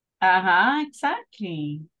 Ajá,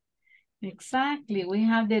 exactly. Exactly. We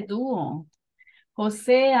have the duo.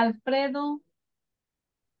 José Alfredo.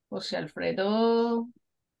 José Alfredo.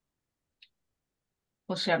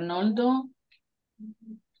 José Arnoldo.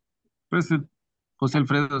 Present. Jose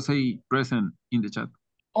Alfredo say present in the chat.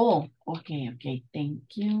 Oh, okay.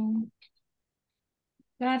 Thank you.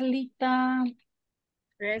 Carlita.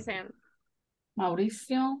 Present.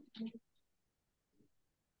 Mauricio.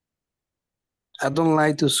 I don't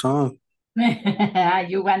like to song.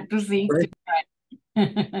 You want to sing too.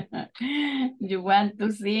 You want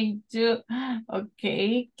to sing too.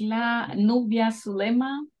 Okay. Nubia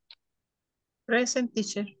Zulema. Present,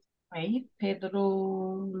 teacher. Wait,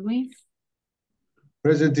 Pedro Luis.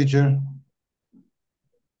 Present, teacher.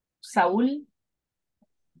 Saúl.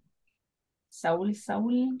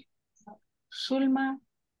 Zulma.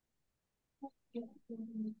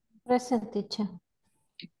 Present, teacher.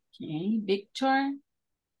 Okay. Victor.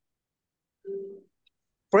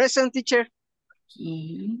 Present, teacher.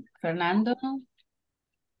 Okay. Fernando.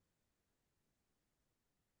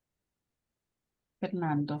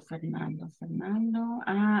 Fernando.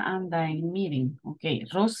 Ah, anda en meeting. Okay.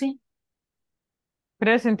 Rosy.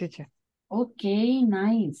 Present, teacher. Okay,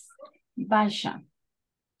 nice. Basha.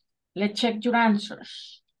 Let's check your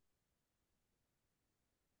answers.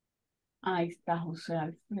 Ahí está José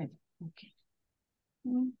Alfredo. Okay.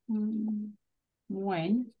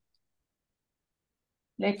 Bueno.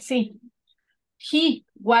 Let's see. He.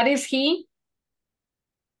 What is he?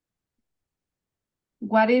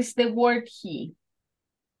 What is the word he?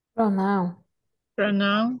 Pronoun.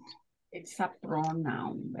 Pronoun. It's a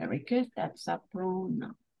pronoun. Very good. That's a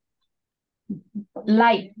pronoun.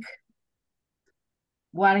 Like.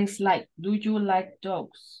 What is like? Do you like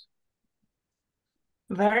dogs?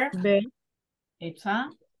 Verb. Verb. It's a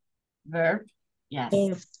verb. Yes.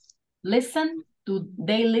 Verb. Listen. Do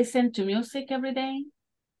they listen to music every day?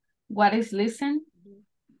 What is listen?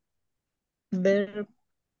 Verb.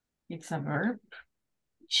 It's a verb.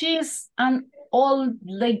 She's an old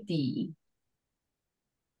lady.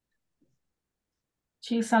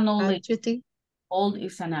 She's an old lady. Adjective. Old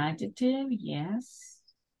is an adjective, yes.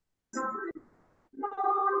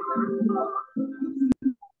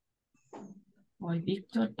 Hoy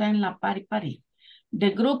Víctor está en la pari.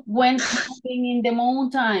 The group went camping in the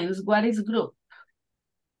mountains. What is group?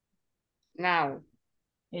 Now.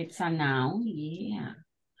 It's a noun, yeah.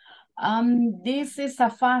 This is a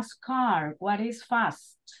fast car. What is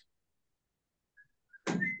fast?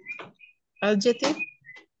 Adjective.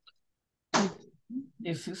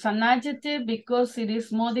 This is an adjective because it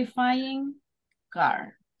is modifying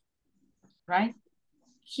car, right?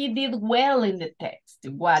 He did well in the text.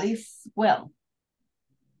 What is well?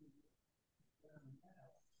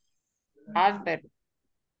 Adverb.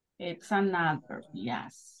 It's an adverb,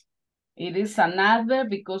 yes. It is an adverb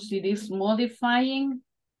because it is modifying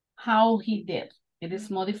how he did. It is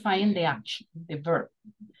modifying the action, the verb.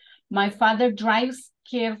 My father drives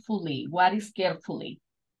carefully. What is carefully?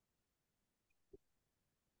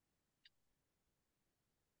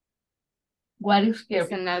 What is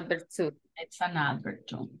carefully? It's an adverb too. It's an adverb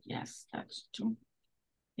too. Yes, that's true.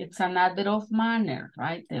 It's an adverb of manner,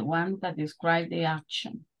 right? The one that describes the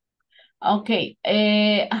action. Okay,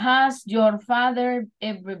 has your father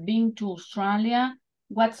ever been to Australia?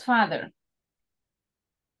 What's father?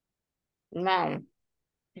 Noun.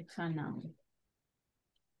 It's a noun.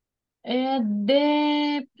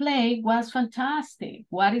 The play was fantastic.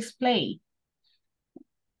 What is play?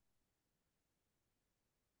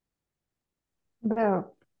 Verb.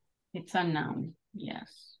 It's a noun,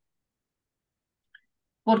 yes.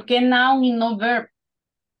 ¿Por qué noun y no verb?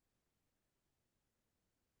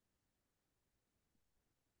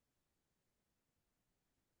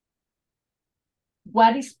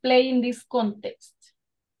 What is play in this context?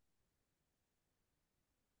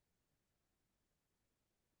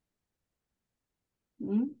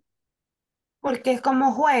 Porque es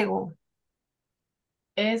como juego.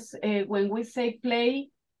 Es, when we say play,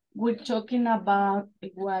 we're talking about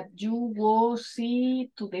what you go see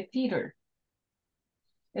to the theater.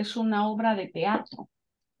 Es una obra de teatro.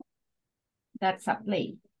 That's a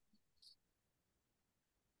play.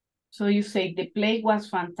 So you say the play was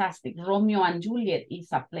fantastic. Romeo and Juliet is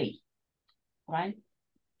a play, right?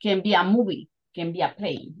 Can be a movie, can be a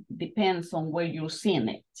play. Depends on where you're seeing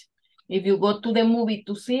it. If you go to the movie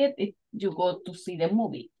to see it, you go to see the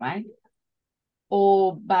movie, right?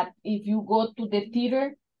 But if you go to the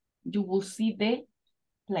theater, you will see the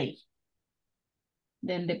play.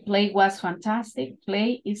 Then the play was fantastic.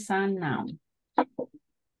 Play is a noun.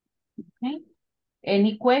 Okay.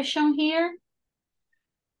 Any question here?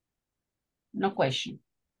 No question.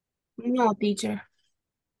 No, teacher.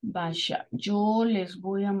 Vaya, yo les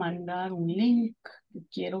voy a mandar un link que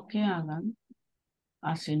quiero que hagan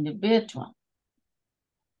as individual.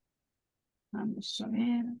 Vamos a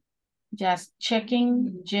ver. Just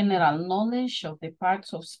checking general knowledge of the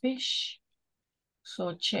parts of speech.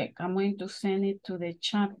 So check. I'm going to send it to the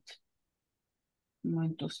chat. I'm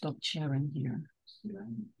going to stop sharing here.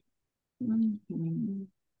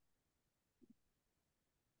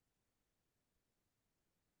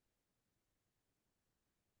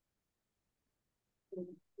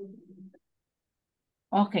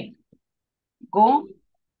 Okay, go.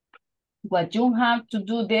 What you have to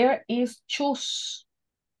do there is choose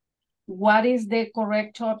what is the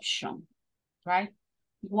correct option, right?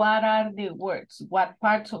 What are the words? What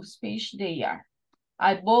parts of speech they are?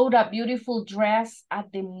 I bought a beautiful dress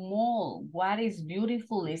at the mall. What is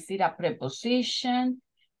beautiful? Is it a preposition?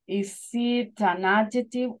 Is it an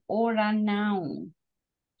adjective or a noun?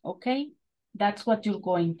 Okay, that's what you're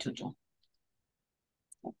going to do.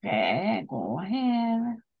 Okay, go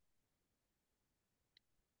ahead.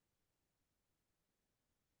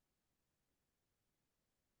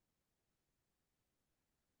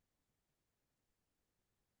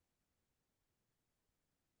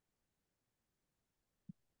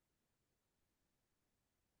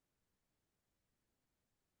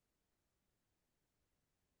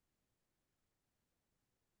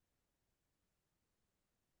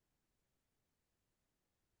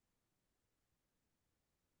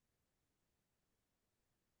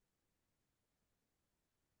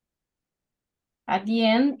 At the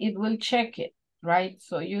end, it will check it, right?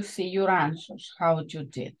 So you see your answers, how you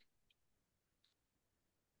did.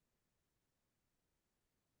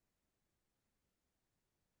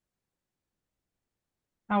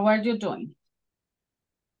 How are you doing?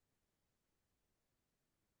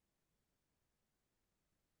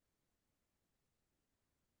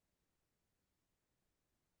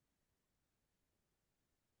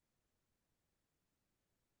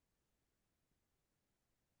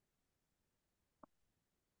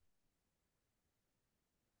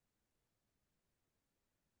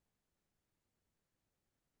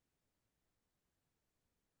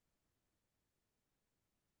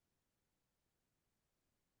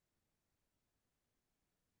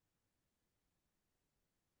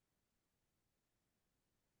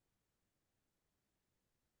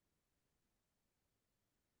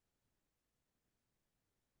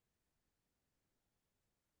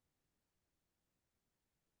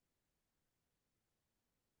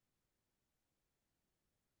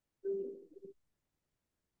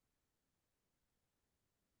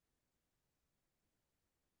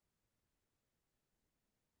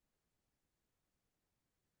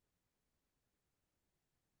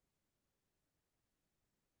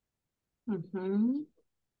 Mm-hmm.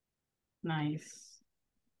 Nice.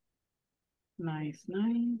 Nice,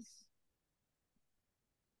 nice.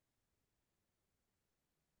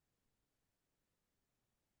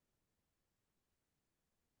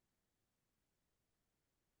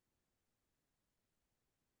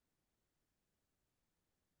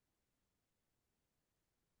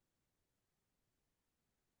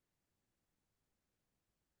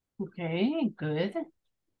 Okay, good.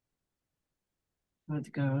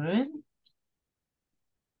 Good, good.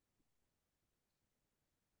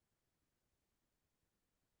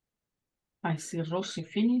 I see Rosie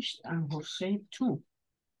finished and Jose too.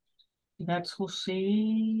 That's Jose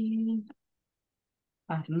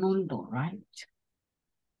Arnoldo, right?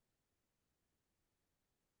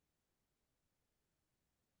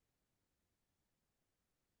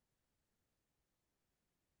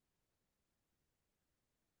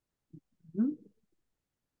 Mm-hmm.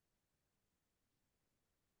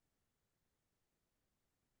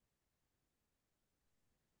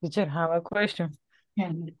 Teacher, have a question.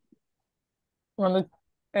 Yeah. Cuando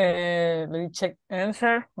le di check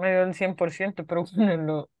answer, me dio el 100%, pero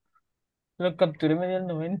cuando lo capturé me dio el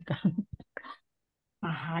 90%.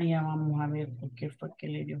 Ajá, ya vamos a ver por qué fue que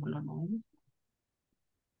le dio la 90.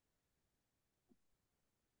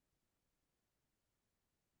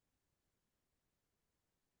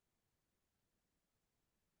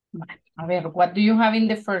 A ver, what do you have in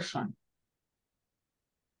the first one?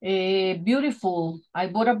 Beautiful. I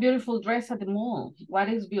bought a beautiful dress at the mall. What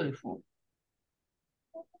is beautiful?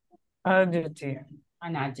 Adjective.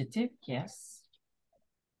 An adjective, yes.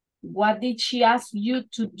 What did she ask you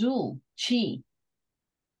to do? She.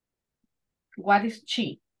 What is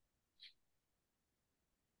she?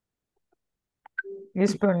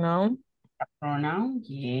 Is pronoun. A pronoun,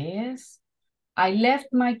 yes. I left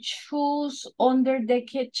my shoes under the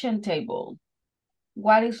kitchen table.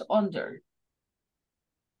 What is under?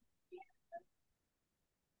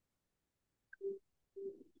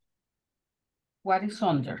 What is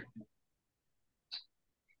under?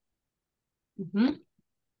 Mm-hmm.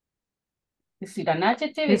 Is it an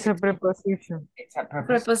adjective? It's a preposition. It's a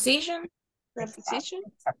preposition. Preposition.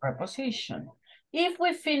 It's a preposition. If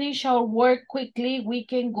we finish our work quickly, we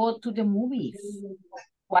can go to the movies.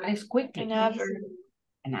 What is quickly? An adverb.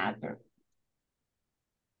 An adverb.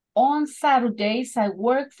 On Saturdays, I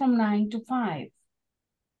work from 9 to 5.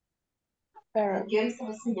 Verb.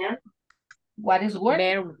 What is work?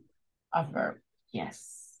 Verb. A verb,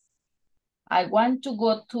 yes. I want to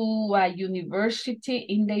go to a university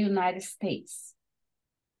in the United States.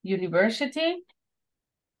 University?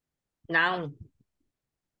 Noun.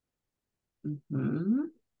 Mm-hmm.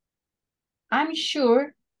 I'm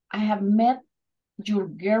sure I have met your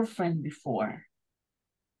girlfriend before.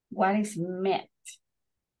 What is met?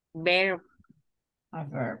 Verb. A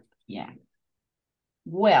verb, yeah.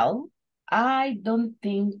 Well, I don't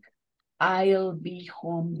think I'll be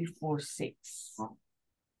home before 6.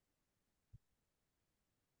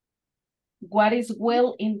 What is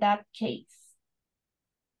well in that case?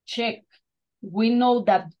 Check. We know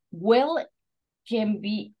that well can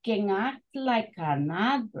act like an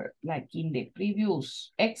adverb, like in the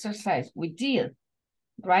previous exercise we did,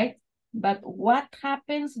 right? But what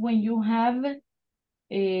happens when you have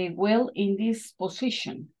a well in this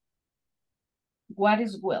position? What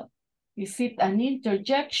is well? Is it an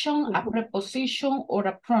interjection, a preposition, or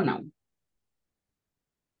a pronoun?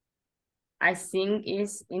 I think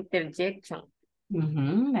it's interjection.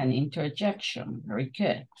 An interjection, very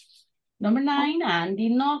good. Number 9, Andy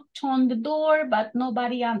knocked on the door, but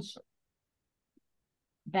nobody answered.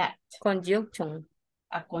 That. Conjunction.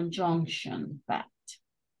 A conjunction, that.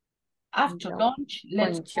 After No. lunch,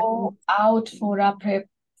 let's Concha. go out for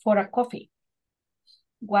a coffee.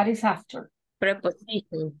 What is after?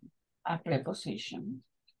 Preposition. A preposition.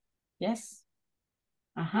 Yes.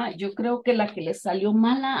 Ajá, yo creo que la que le salió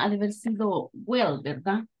mala ha de haber sido well,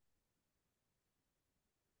 ¿verdad?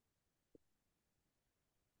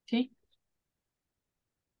 Sí.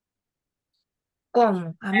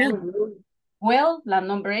 ¿Cómo? A mí. Well, la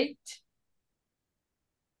number 8.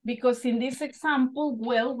 Because in this example,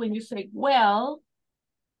 well, when you say well,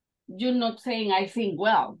 you're not saying I think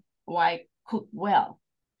well or I cook well.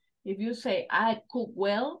 If you say I cook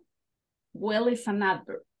well, well is an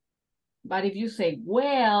adverb. But if you say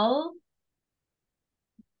well,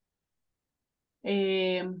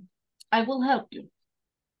 I will help you.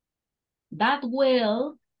 That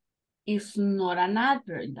well is not an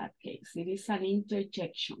adverb in that case. It is an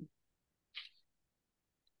interjection.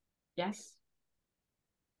 Yes.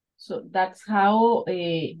 So that's how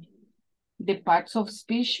the parts of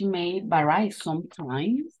speech may vary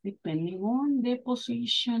sometimes depending on the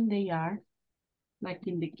position they are, like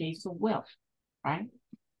in the case of well, right?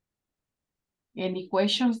 Any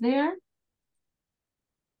questions there?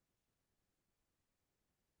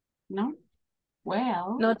 No?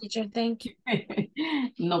 Well. No, teacher, thank you.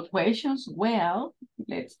 No questions? Well,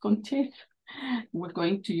 let's continue. We're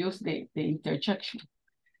going to use the interjection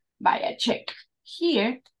by a check.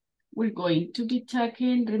 Here, we're going to be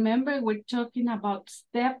talking, remember, we're talking about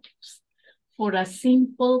steps for a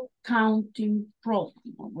simple counting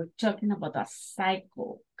program. We're talking about a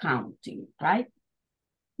cycle counting, right?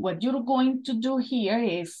 What you're going to do here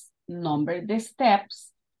is number the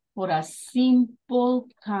steps for a simple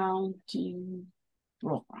counting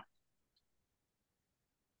program.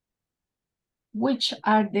 Which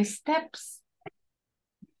are the steps?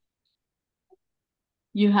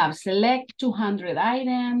 You have select 200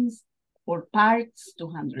 items or parts,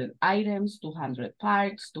 200 items, 200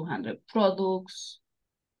 parts, 200 products,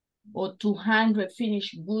 or 200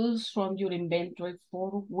 finished goods from your inventory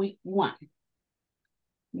for week 1.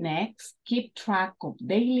 Next, keep track of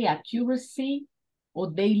daily accuracy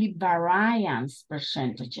or daily variance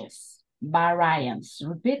percentages. Variance,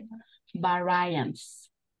 repeat, variance.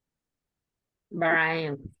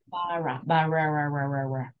 Brian.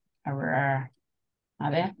 A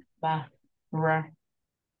ver,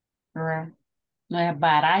 no es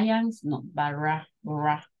variance, no,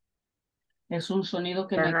 es un sonido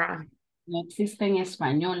que no existe en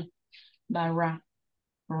español. A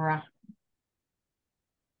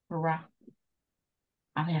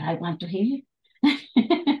ver, I want to hear it.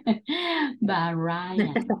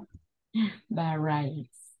 Variance.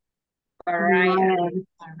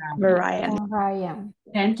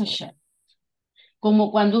 Censorship.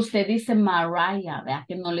 Como cuando usted dice Mariah, vea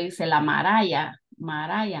que no le dice la Mariah,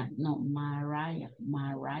 no, Mariah.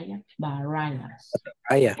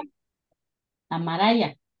 La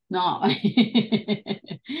Mariah, no.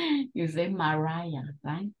 You say Mariah,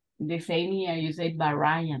 right? The same here, you say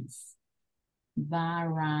variance.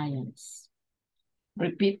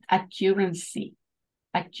 Repeat accuracy.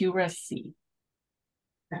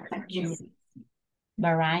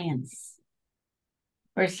 Variance.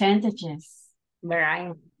 Percentages.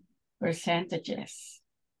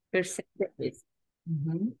 Percentages.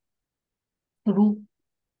 Mm-hmm. Through.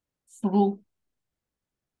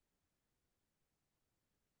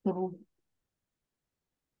 Mm-hmm.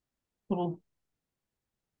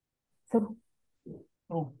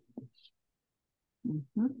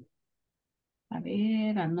 A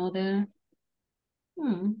ver, another.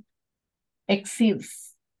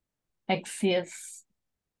 Exceeds.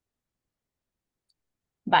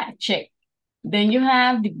 But check. Then you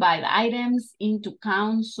have divide items into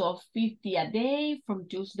counts of 50 a day from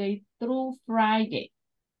Tuesday through Friday.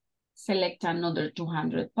 Select another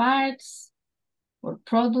 200 parts or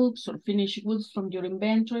products or finished goods from your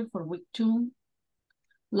inventory for week 2.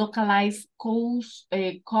 Localize cost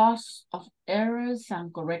of errors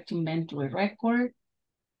and correct inventory record.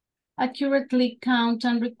 Accurately count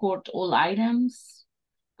and record all items.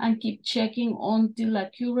 And keep checking until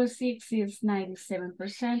accuracy exceeds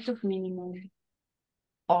 97% of minimum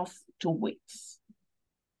of 2 weeks.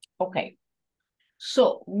 Okay,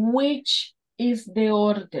 so which is the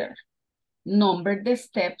order? Number the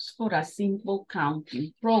steps for a simple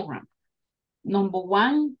counting program. Number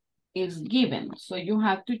 1 is given, so you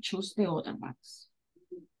have to choose the other ones.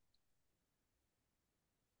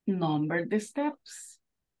 Number the steps.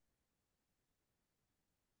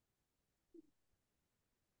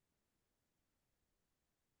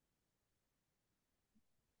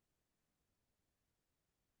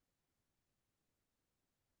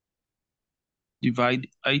 Divide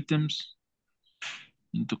items.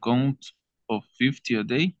 into count of 50 a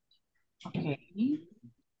day. Okay.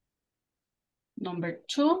 Number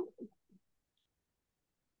 2.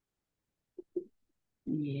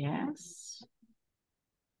 Yes.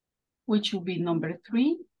 Which will be number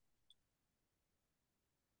 3.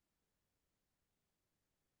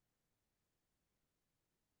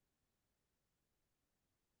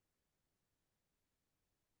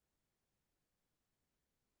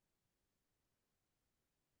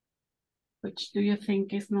 Which do you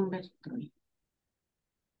think is number 3?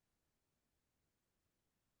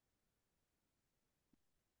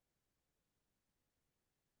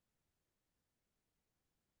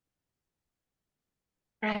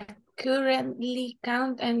 Currently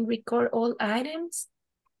count and record all items.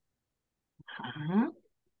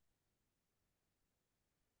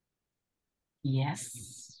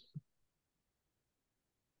 Yes.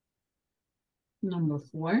 Number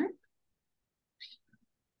 4.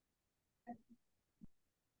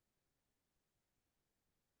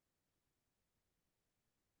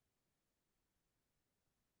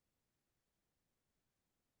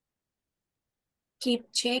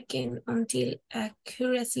 Keep checking until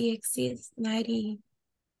accuracy exceeds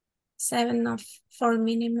 97 for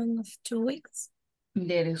minimum of 2 weeks.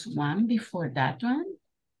 There is one before that one.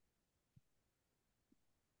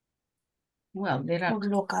 Well, there are...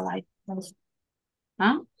 Localized.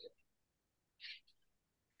 Huh?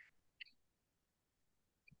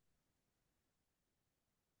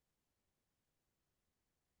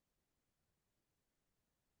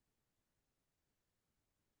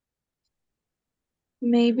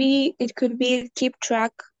 Maybe it could be keep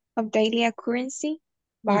track of daily accuracy,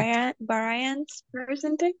 variance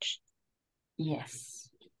percentage. Yes.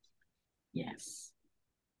 Yes.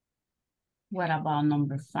 What about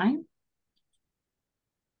number 5?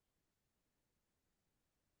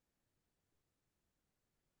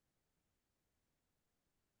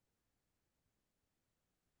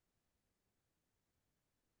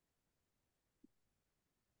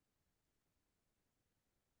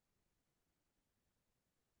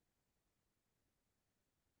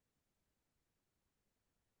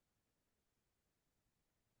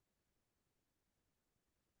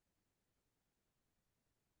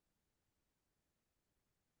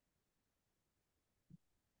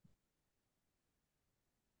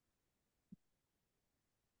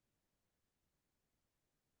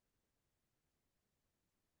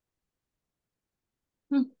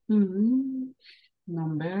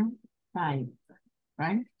 Number 5,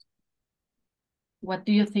 right? What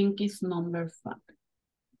do you think is number 5?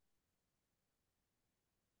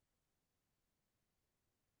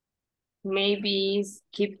 Maybe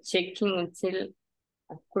keep checking until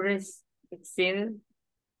accuracy exceeds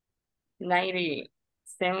 97%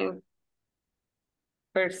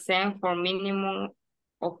 for minimum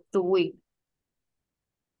of 2 weeks.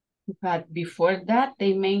 But before that,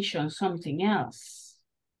 they mentioned something else.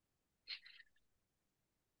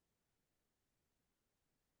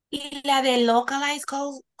 Y la de localized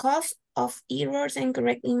cost of errors and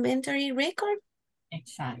correct inventory record.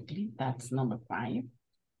 Exactly, that's number 5.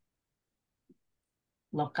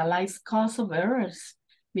 Localized cost of errors.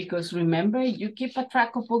 Because remember, you keep a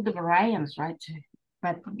track of all the variants, right?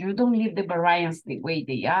 But you don't leave the variants the way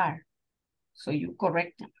they are. So you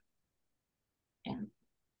correct them. And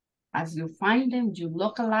as you find them, you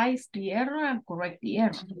localize the error and correct the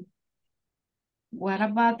error. What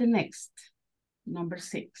about the next? Number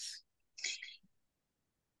 6.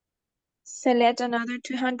 Select another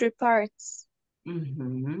 200 parts.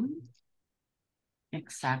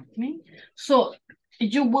 Exactly. So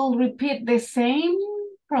you will repeat the same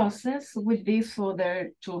process with these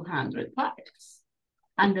other 200 parts.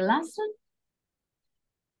 And the last one?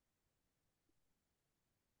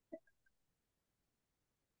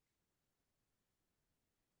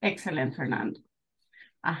 Excellent, Fernando.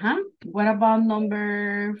 What about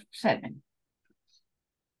number 7?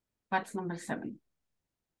 What's number 7?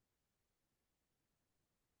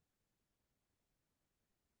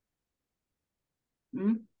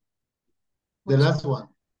 The last one.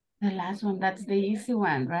 The last one, that's the easy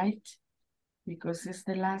one, right? Because it's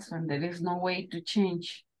the last one. There is no way to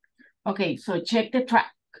change. Okay, so check the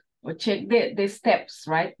track or check the steps,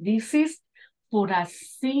 right? This is for a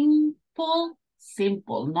simple,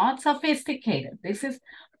 not sophisticated. This is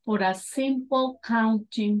for a simple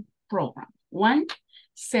counting program. 1,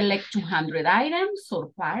 select 200 items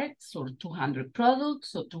or parts or 200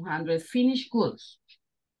 products or 200 finished goods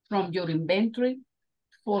from your inventory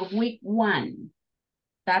for week 1.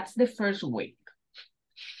 That's the first week.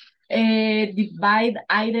 Divide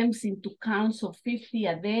items into counts of 50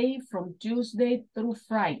 a day from Tuesday through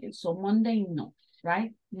Friday. So Monday, no,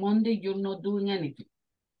 right? Monday, you're not doing anything.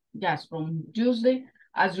 Just from Tuesday,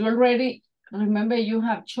 as you already remember, you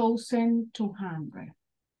have chosen 200.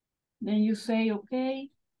 Then you say, okay,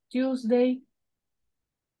 Tuesday,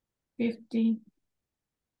 50,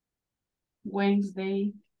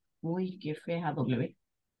 Wednesday, uy, qué fea W.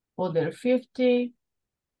 Other 50,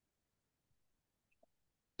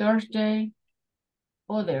 Thursday,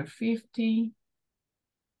 other 50,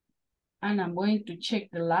 and I'm going to check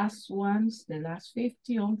the last ones, the last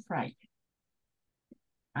 50 on Friday.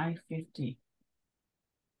 I-50.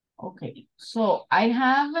 Okay, so I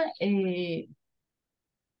have a,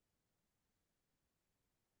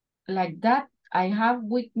 like that, I have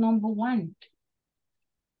week number 1.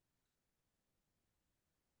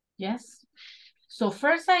 Yes. So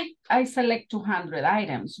first I select 200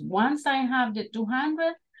 items. Once I have the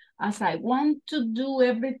 200, as I want to do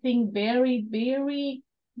everything very, very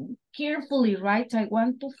carefully, right? I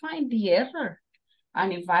want to find the error.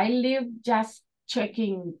 And if I leave just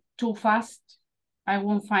checking too fast, I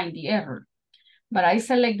won't find the error. But I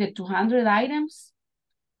select the 200 items,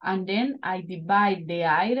 and then I divide the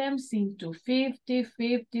items into 50,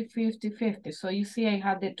 50, 50, 50. So you see I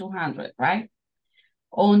have the 200, right?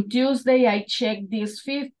 On Tuesday, I check this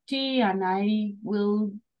 50 and I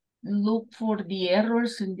will look for the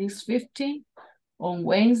errors in this 50. On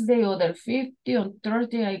Wednesday, other 50. On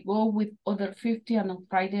Thursday, I go with other 50. And on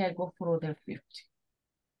Friday, I go for other 50.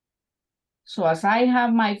 So as I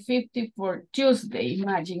have my 50 for Tuesday,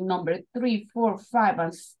 imagine number 3, 4, 5,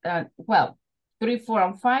 and well, 3, 4,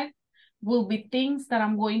 and 5 will be things that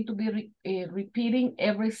I'm going to be repeating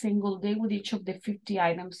every single day with each of the 50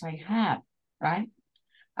 items I have, right?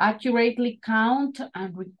 Accurately count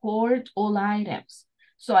and record all items.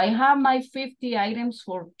 So I have my 50 items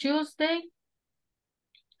for Tuesday.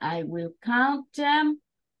 I will count them,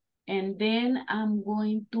 and then I'm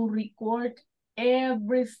going to record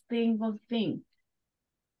every single thing.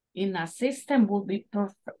 In a system will be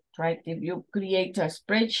perfect, right? If you create a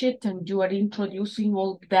spreadsheet and you are introducing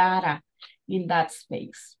all data in that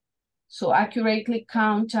space. So accurately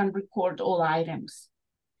count and record all items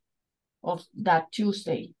of that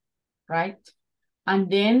Tuesday, right? And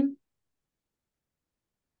then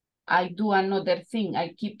I do another thing.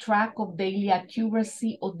 I keep track of daily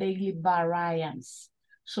accuracy or daily variance.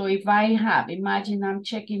 So if I have, imagine I'm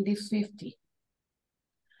checking this 50.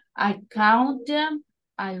 I count them,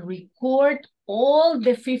 I record all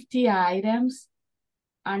the 50 items,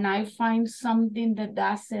 and I find something that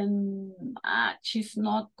doesn't match, is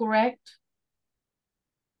not correct.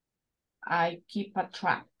 I keep a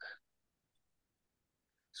track.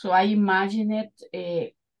 So I imagine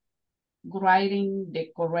it writing the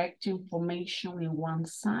correct information in one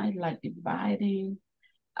side, like dividing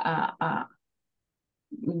the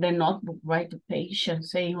notebook, right, the page, and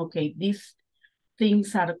saying, okay, these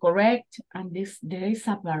things are correct, and there is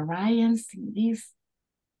a variance in these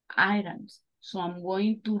items. So I'm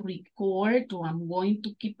going to record, or I'm going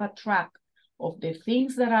to keep a track of the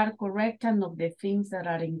things that are correct and of the things that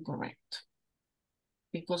are incorrect.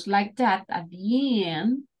 Because like that, at the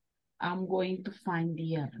end, I'm going to find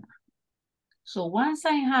the error. So once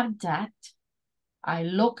I have that, I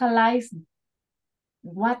localize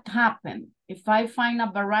what happened. If I find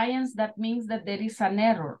a variance, that means that there is an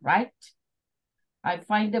error, right? I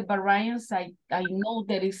find the variance, I know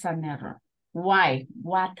there is an error. Why?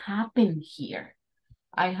 What happened here?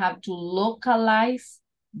 I have to localize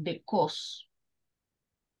the cause.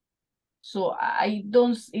 So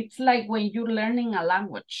it's like when you're learning a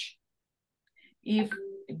language. If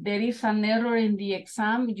there is an error in the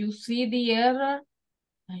exam, you see the error,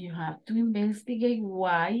 and you have to investigate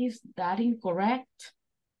why is that incorrect.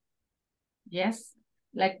 Yes,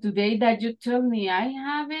 like today that you tell me, I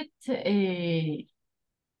have it,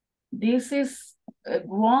 this is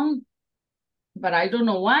wrong, but I don't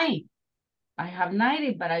know why. I have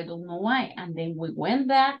 90, but I don't know why. And then we went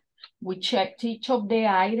back, we checked each of the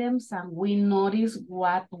items, and we noticed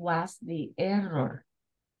what was the error,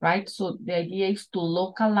 right? So the idea is to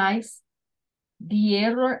localize the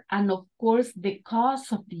error and, of course, the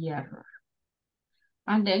cause of the error.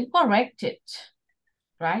 And then correct it,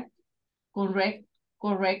 right? Correct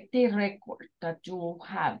the record that you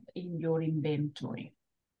have in your inventory.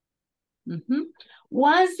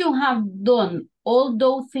 Once you have done all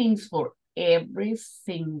those things for every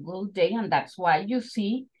single day, and that's why you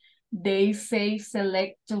see they say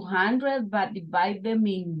select 200, but divide them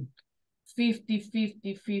in 50,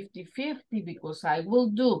 50, 50, 50, because I will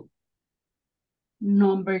do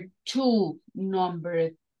number 2,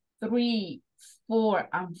 number 3, 4,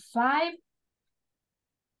 and 5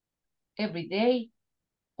 every day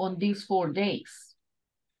on these 4 days.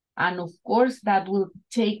 And of course, that will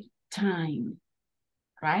take time.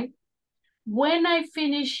 right? When I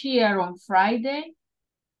finish here on Friday,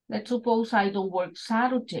 let's suppose I don't work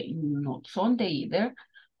Saturday, not Sunday either.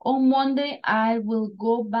 On Monday, I will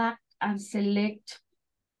go back and select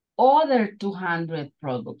other 200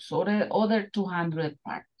 products or other 200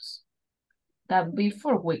 parts. That'll be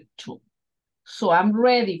for week 2. So I'm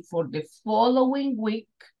ready for the following week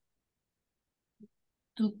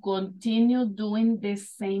to continue doing the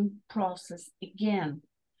same process again.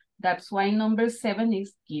 That's why number 7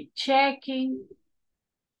 is keep checking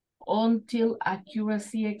until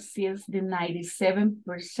accuracy exceeds the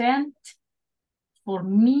 97% for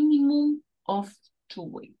minimum of 2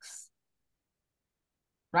 weeks,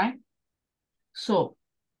 right? So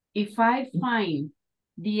if I find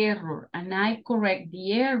the error and I correct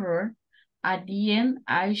the error, at the end,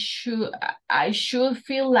 I should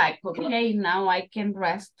feel like, okay, now I can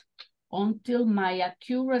rest until my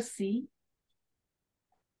accuracy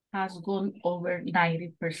has gone over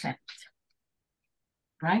 90%,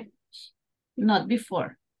 right? Not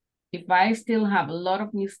before. If I still have a lot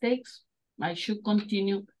of mistakes, I should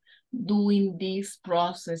continue doing this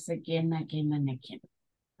process again, and again,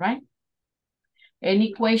 right?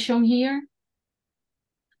 Any question here?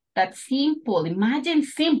 That's simple. Imagine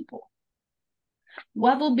simple.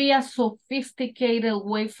 What would be a sophisticated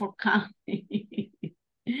way for counting?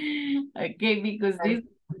 Okay, because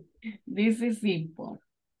this is simple.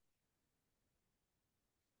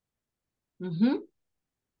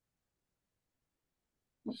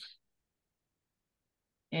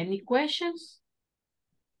 Any questions?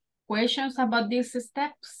 Questions about these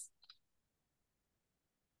steps?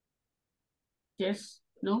 Yes,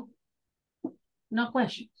 no? No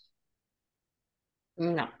questions?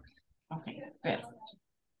 No. Okay, perfect.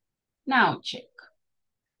 Now check.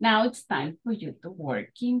 Now it's time for you to work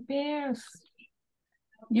in pairs.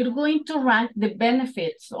 You're going to rank the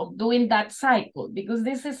benefits of doing that cycle because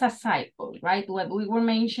this is a cycle, right? What we were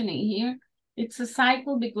mentioning here, it's a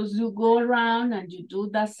cycle because you go around and you do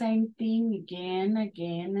the same thing again,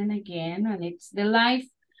 and again, and it's the life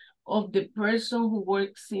of the person who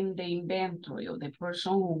works in the inventory or the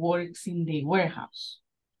person who works in the warehouse.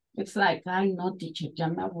 It's like, I know, teacher, ya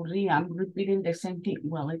me aburrí, I'm repeating the same thing.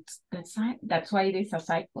 Well, that's why it is a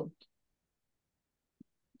cycle,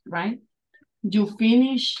 right? You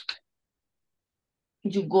finish,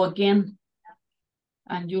 you go again,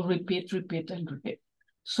 and you repeat, and repeat.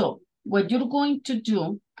 So what you're going to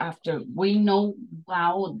do after we know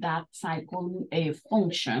how that cycle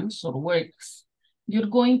functions or works, you're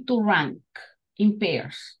going to rank in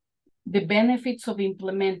pairs the benefits of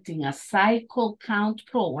implementing a cycle count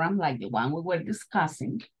program like the one we were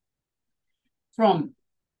discussing from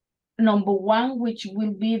number 1, which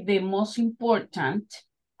will be the most important,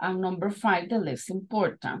 and number 5, the less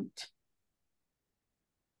important.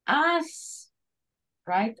 As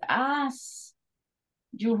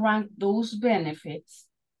you rank those benefits,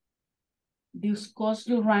 discuss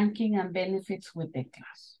your ranking and benefits with the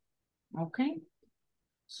class, okay?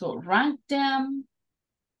 So rank them,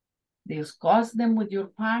 discuss them with your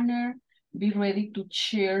partner, be ready to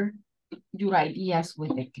share your ideas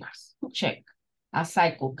with the class. Check. A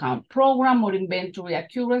cycle count program or inventory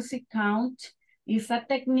accuracy count is a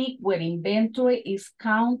technique where inventory is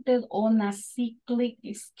counted on a cyclic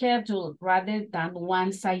schedule rather than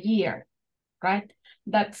once a year, right?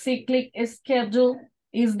 That cyclic schedule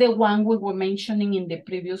is the one we were mentioning in the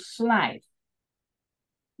previous slide.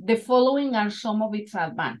 The following are some of its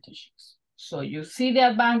advantages. So you see the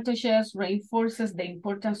advantages, reinforces the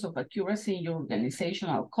importance of accuracy in your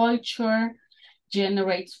organizational culture,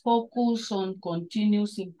 generates focus on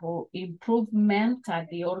continuous improvement at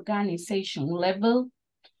the organization level,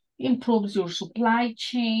 improves your supply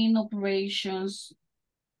chain operations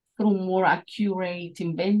through more accurate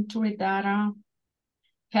inventory data,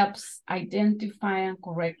 helps identify and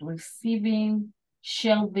correct receiving,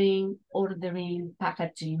 shelving, ordering,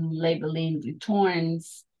 packaging, labeling,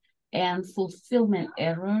 returns, and fulfillment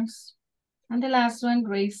errors. And the last one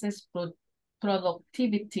raises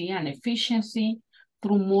productivity and efficiency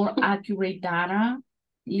through more accurate data,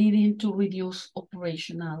 leading to reduced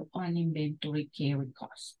operational and inventory carry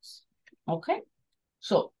costs. Okay,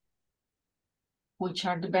 so which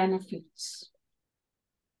are the benefits?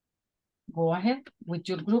 Go ahead with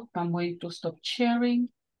your group. I'm going to stop sharing.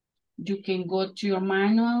 You can go to your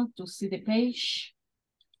manual to see the page.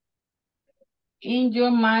 In your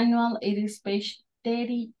manual, it is page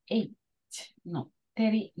 38. No,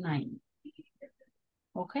 39.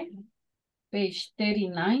 Okay. Page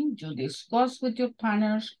 39, you discuss with your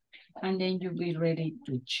partners, and then you'll be ready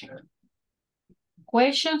to share.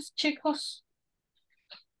 Questions, chicos?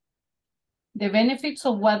 The benefits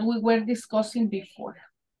of what we were discussing before.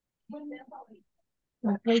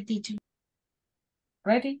 Okay, teacher.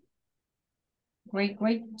 Ready? Great,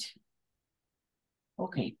 great.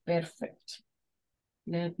 Okay, perfect.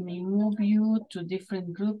 Let me move you to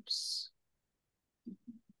different groups.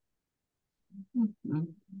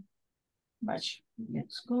 But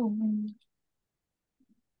let's go.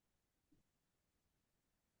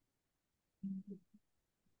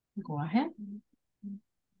 Go ahead.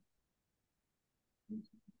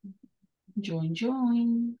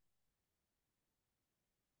 Join.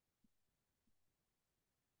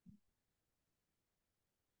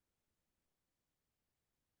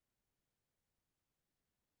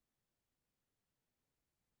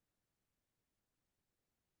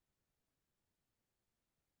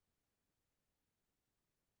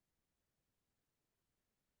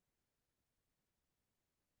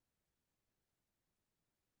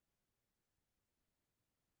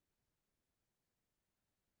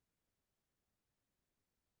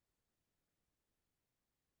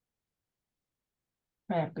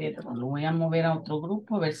 Pedro, lo voy a mover a otro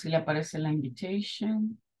grupo a ver si le aparece la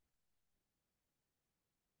invitation.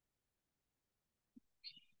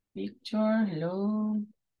 Victor, hello.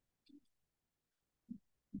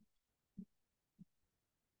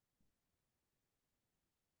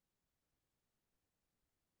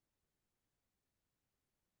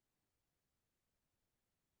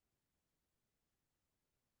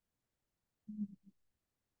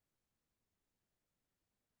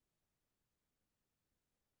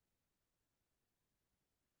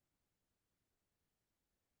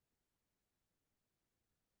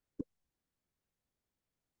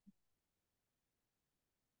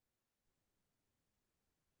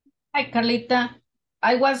 Hi, Carlita.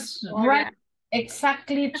 I was right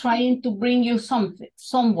exactly trying to bring you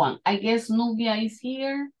someone. I guess Nubia is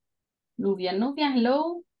here. Nubia,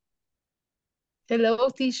 hello. Hello,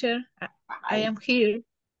 teacher. I am here.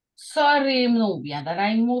 Sorry, Nubia, that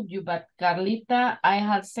I moved you, but Carlita, I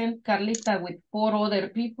had sent Carlita with 4 other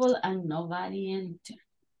people and nobody entered.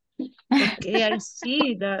 Okay, I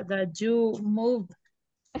see that you moved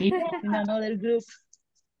in another group.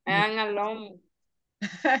 I'm alone.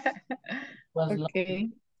 Was okay.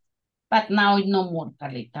 long. But now no more,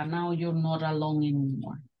 Carlita. Now you're not alone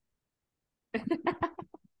anymore.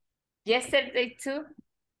 Yesterday too.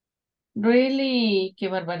 Really? Qué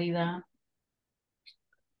barbaridad.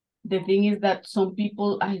 The thing is that some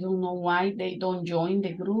people, I don't know why they don't join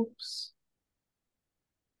the groups.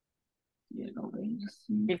 You know,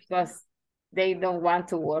 because they don't want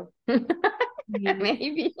to work.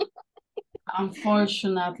 Maybe.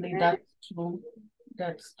 Unfortunately, that's true.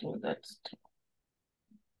 That's true.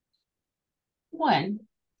 Well,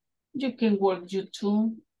 you can work you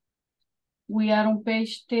too. We are on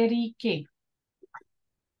page 30, ¿qué?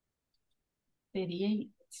 38.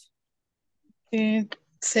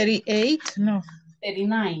 38? No.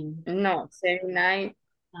 39. No, 39.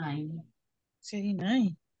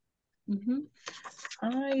 39.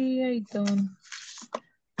 I don't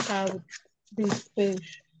have this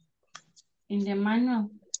page. In the manual.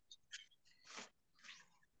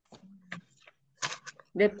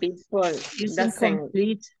 The people It's doesn't.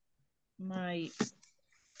 incomplete. My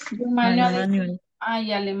manual.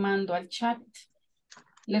 Ya le mando al chat.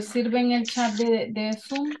 ¿Le sirve en el chat de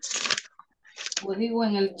Zoom? O digo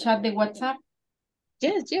en el chat de WhatsApp.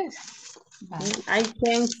 Yes. Vale. I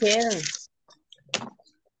can share.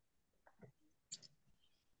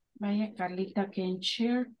 Vaya, Carlita can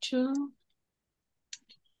share too.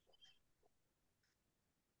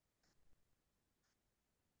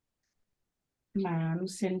 I'm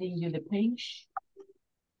sending you the page.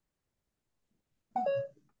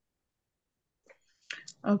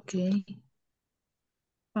 Okay.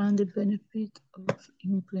 Found the benefit of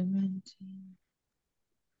implementing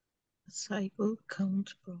a cycle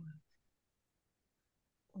count program.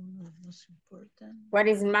 One of the most important. What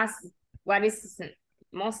is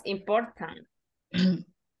most important?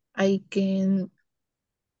 I can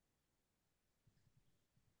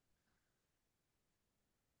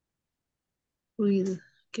read.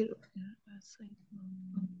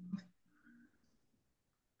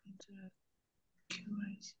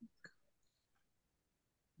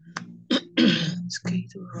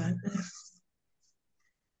 Schedule rather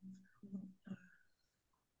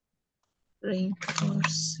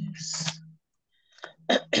reinforces.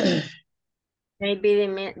 Maybe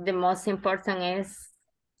the most important is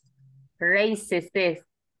raises this.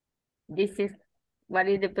 This is, what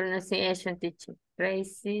is the pronunciation, teacher?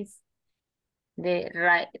 Raises,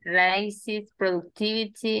 raises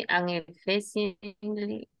productivity and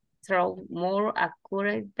efficiently through more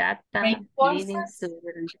accurate data leading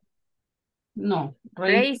to No.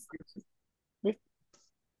 raises.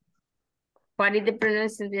 What is the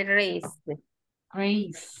pronunciation of race?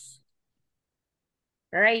 Race.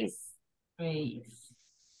 Race. Race.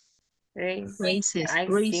 Race. Races, I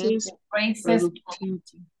think races, Races.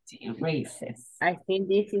 productivity. Races. I think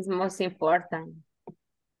this is most important.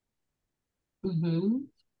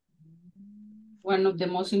 One of the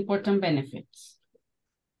most important benefits.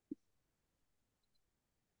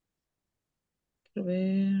 A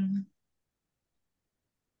ver.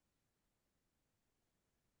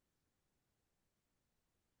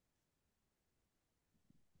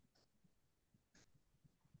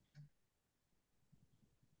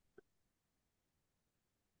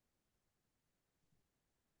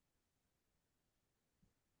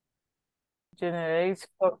 Generates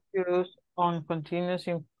focus on continuous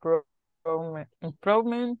improvement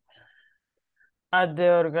at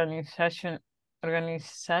the organizational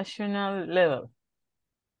level.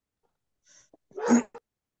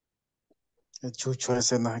 El chucho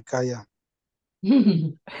ese no se calla.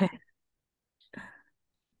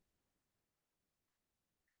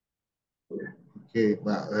 Okay,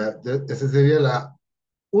 esa sería la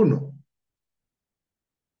 1.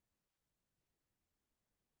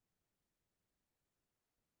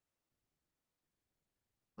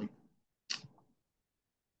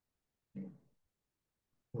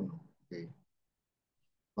 Okay.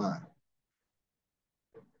 Va.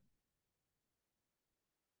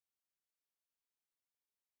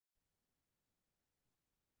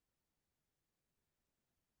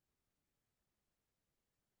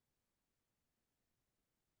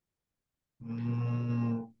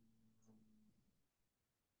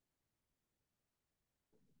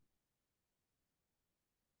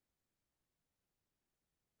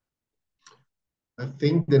 I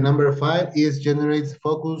think the number 5 is generates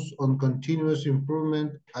focus on continuous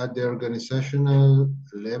improvement at the organizational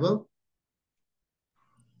level.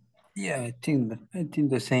 Yeah, I think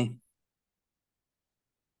the same.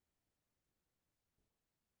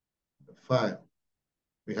 5.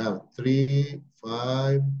 We have 3,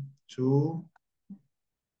 5, 2,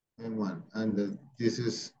 and 1. And this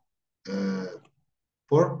is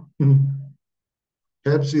 4.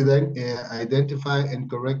 Helps you then identify and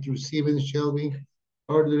correct receiving, shelving,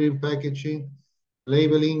 ordering, packaging,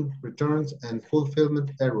 labeling, returns, and fulfillment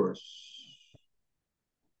errors.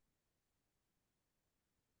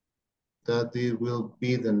 That it will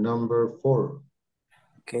be the number 4.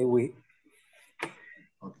 Okay, we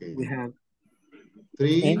have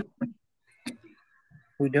 3,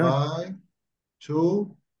 we don't. 5,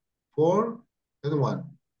 2, 4, and 1.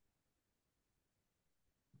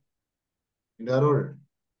 In that order.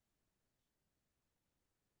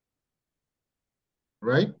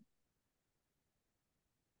 Right?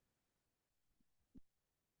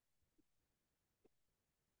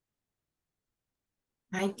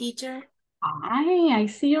 Hi, teacher. Hi, I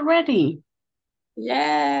see you ready.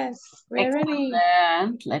 Yes, we're ready.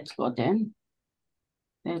 Excellent. Let's go then.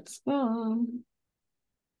 Let's go.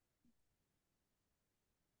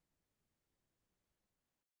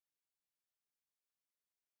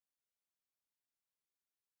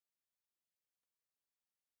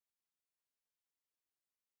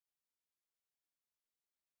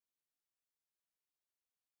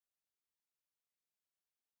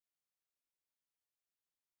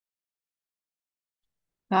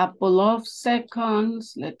 Couple of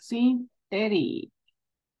seconds. Let's see. 30.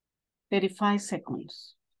 35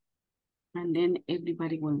 seconds. And then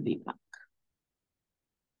everybody will be back.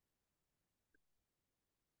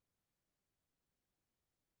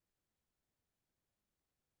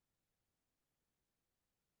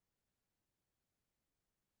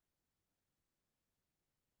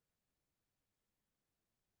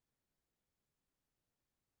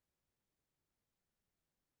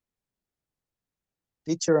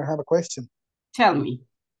 Teacher, I have a question. Tell me.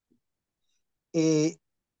 It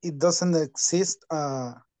doesn't exist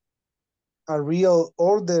a real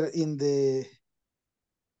order in the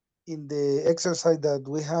exercise that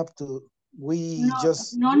we have to,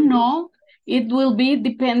 No. It will be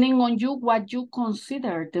depending on you, what you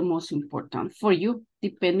consider the most important for you,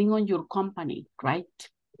 depending on your company, right?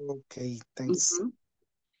 Okay, thanks.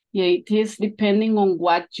 Yeah, it is depending on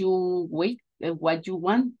what you what you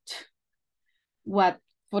want.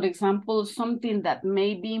 For example, something that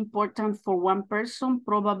may be important for one person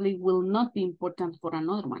probably will not be important for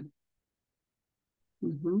another one.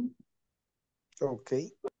 Okay.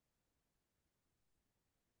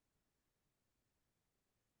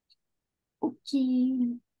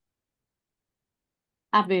 Okay.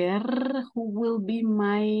 A ver, who will be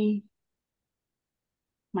my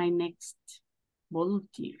next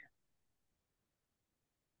volunteer?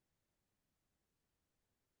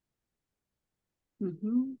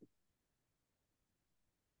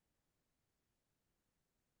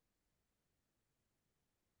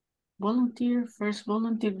 volunteer, first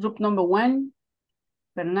volunteer, group number 1.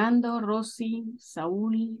 Fernando, Rosy,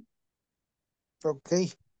 Saúl.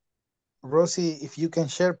 Okay. Rosie, if you can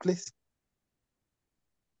share, please.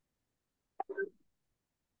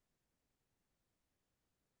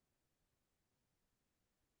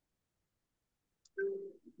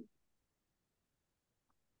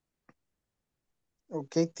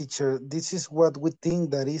 Okay, teacher, this is what we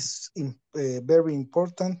think that is very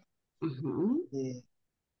important.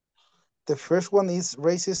 The first one is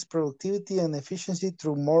raises productivity and efficiency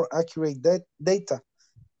through more accurate data,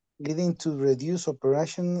 leading to reduced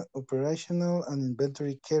operational and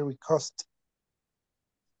inventory carry cost.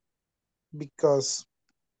 Because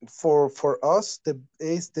for us,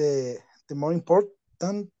 is the more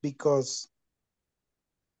important because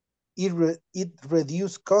it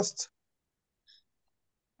reduces cost.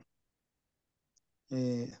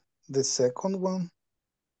 The second one,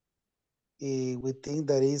 we think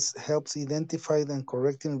that is helps identify and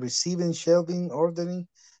correcting receiving, shelving, ordering,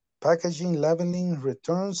 packaging, labeling,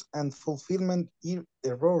 returns, and fulfillment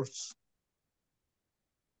errors.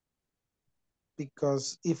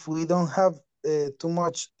 Because if we don't have too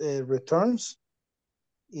much returns,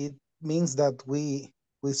 it means that we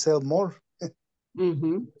sell more.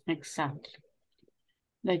 Exactly.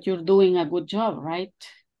 That you're doing a good job, right?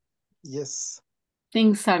 Yes.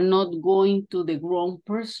 Things are not going to the wrong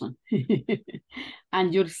person.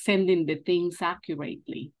 And you're sending the things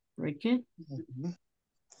accurately. Very good.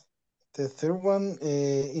 The third one,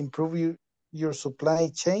 improve your supply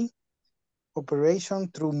chain operation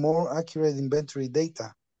through more accurate inventory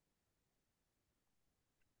data.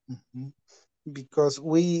 Because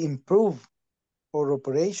we improve our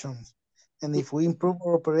operations. And if we improve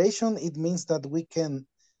our operation, it means that we can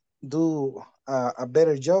do a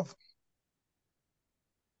better job.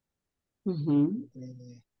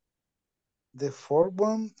 The fourth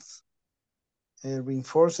one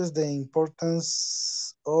reinforces the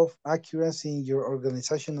importance of accuracy in your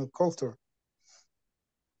organizational culture.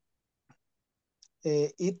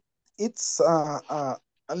 It's a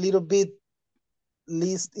little bit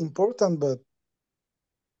least important, but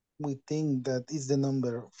we think that is the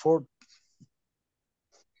number 4.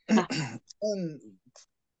 And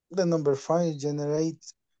the number 5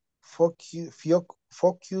 generates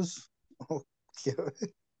focus.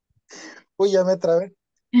 Uy, ya me trabé.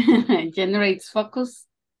 Generates focus.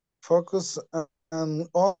 Focus on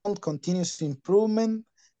continuous improvement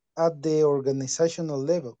at the organizational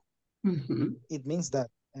level. It means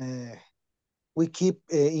that we keep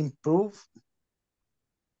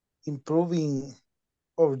improving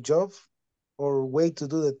our job or way to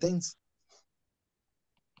do the things.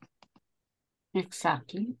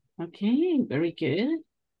 Exactly. Okay, very good.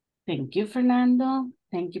 Thank you, Fernando.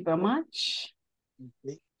 Thank you very much.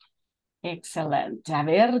 Okay. Excellent. A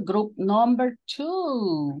ver, group number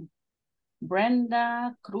 2.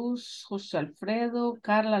 Brenda, Cruz, José Alfredo,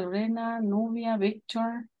 Carla, Lorena, Nubia,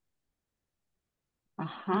 Victor.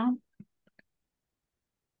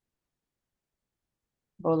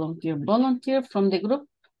 Volunteer from the group.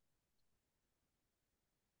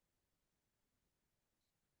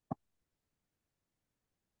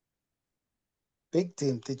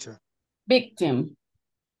 Victim, teacher. Victim.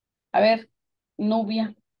 A ver,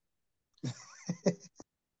 Nubia.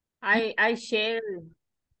 I share.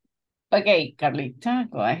 Okay, Carlita,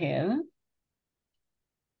 go ahead.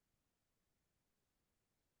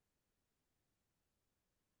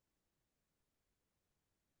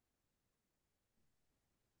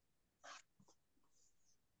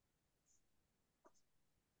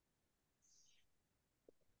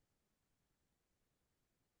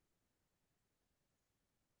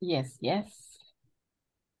 Yes, yes.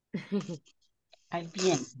 Ay,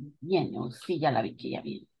 bien. Oh, sí, ya la vi que ya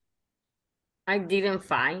viene. I didn't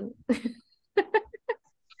find.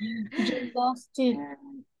 You lost it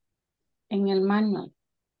en el manual.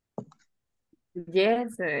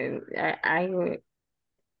 Yes,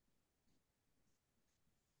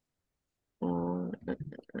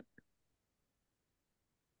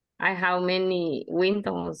 I have many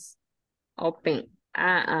windows open.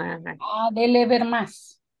 Dele ver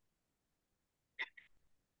más.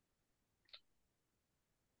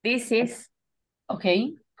 This is.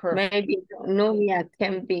 Okay, perfect. Maybe Nubia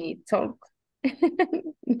can be talk.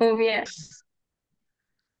 Nubia.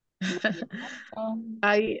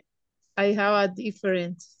 I have a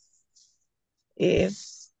different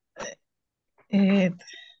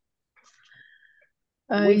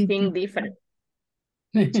We think different.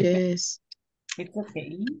 Yes. It's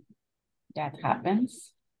okay. That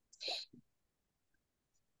happens.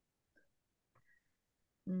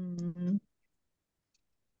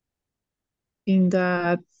 In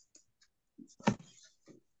that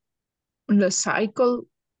the cycle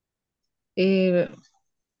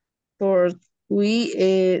for we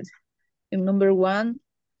in number one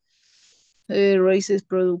raises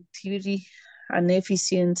productivity and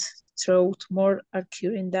efficiency through more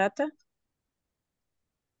accurate data.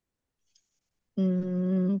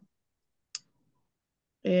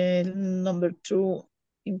 Number two,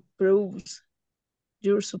 improves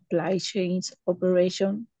your supply chains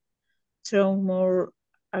operation through more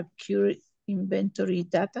accurate inventory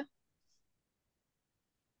data.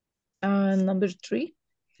 And number three,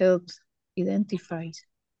 helps identify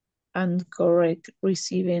and correct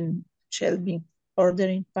receiving, shelving,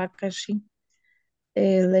 ordering, packaging,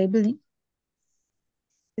 labeling,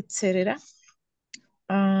 etc.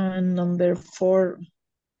 And number four,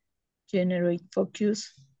 generate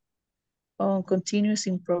focus on continuous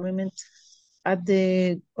improvement at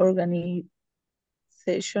the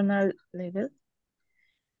organizational level.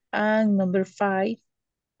 And number five,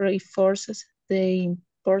 reinforces the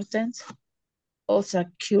importance of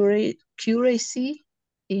accuracy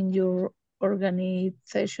in your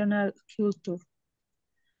organizational culture.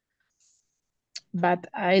 But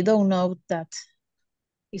I don't know that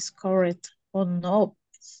is correct or not.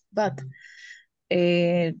 But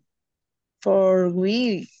for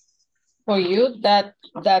you,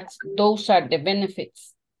 those are the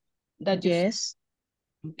benefits. That yes.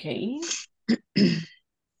 Okay.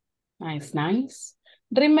 Nice.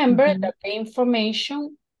 Remember that the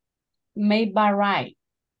information may vary,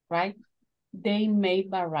 right? They may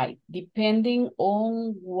vary depending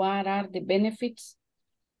on what are the benefits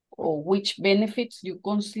or which benefits you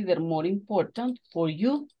consider more important for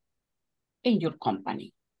you in your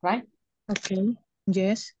company, right? Okay,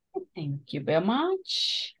 yes. Thank you very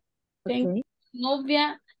much. Okay. Thank you,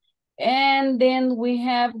 Novia. And then we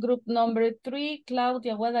have group number 3,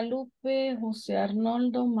 Claudia Guadalupe, Jose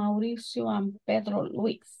Arnoldo, Mauricio, and Pedro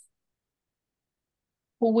Luis.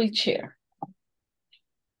 Who will share?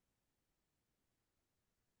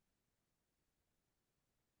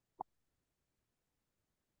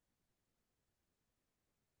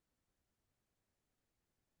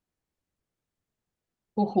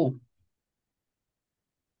 Who?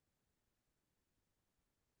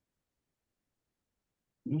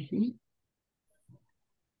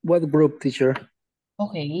 What group, teacher?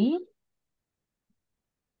 Okay.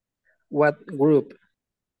 What group?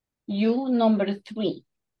 You, number 3.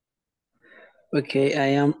 Okay, I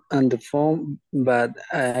am on the phone, but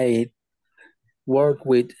I work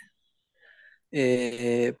with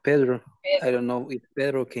Pedro. I don't know if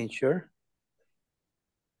Pedro can share.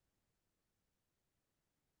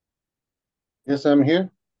 Yes, I'm here.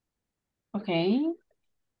 Okay.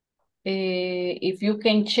 If you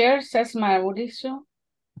can share, says Mauricio.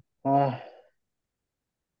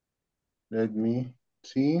 Let me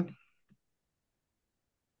see. I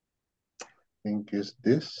think it's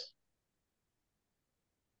this.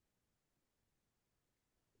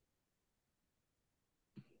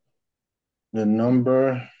 The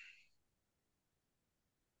number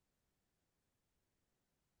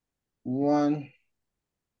 1,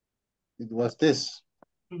 it was this.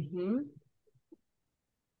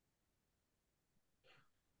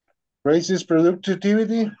 Raises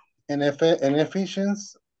productivity and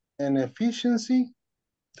efficiency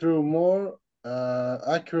through more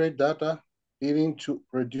accurate data, leading to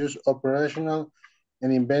reduced operational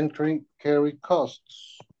and inventory carry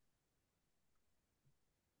costs.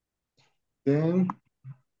 Then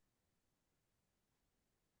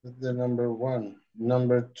the number 1.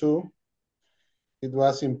 Number 2, it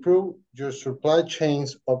was improve your supply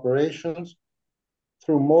chains operations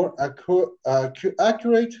through more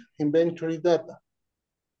accurate inventory data.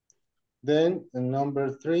 Then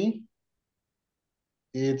number 3,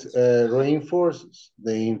 it reinforces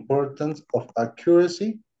the importance of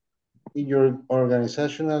accuracy in your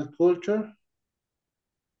organizational culture.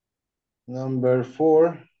 Number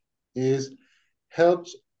 4 is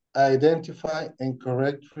helps identify and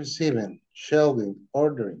correct receiving, shelving,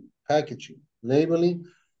 ordering, packaging, labeling,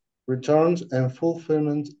 returns, and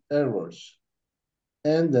fulfillment errors.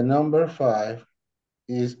 And the number 5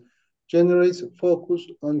 is generates focus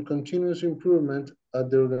on continuous improvement at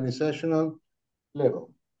the organizational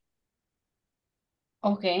level.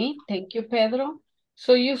 Okay, thank you, Pedro.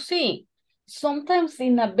 So you see, sometimes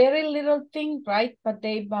in a very little thing, right? But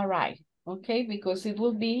they vary, okay? Because it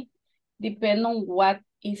will be depend on what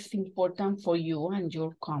is important for you and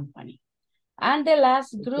your company. And the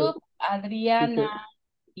last group, Adriana.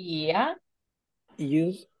 Yeah.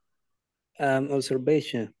 Use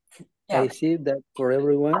observation. Yeah. I see that for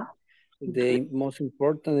everyone, the most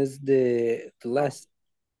important is the last.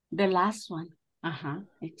 The last one.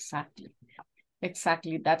 Exactly.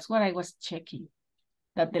 Exactly, that's what I was checking.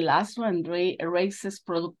 That the last one raises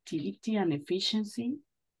productivity and efficiency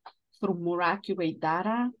through more accurate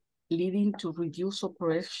data, leading to reduced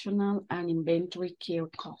operational and inventory care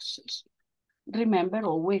costs. Remember,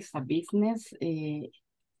 always a business,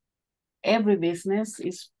 every business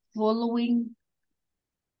is following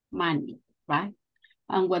money, right?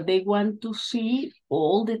 And what they want to see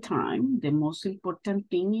all the time, the most important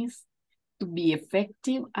thing is to be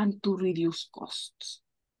effective and to reduce costs,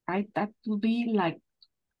 right? That would be like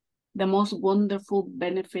the most wonderful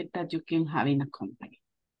benefit that you can have in a company.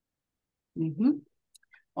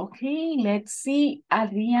 Okay, let's see.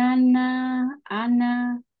 Adriana,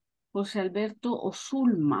 Ana, Jose Alberto, or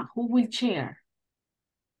Zulma, who will chair?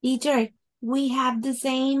 Teacher, we have the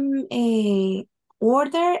same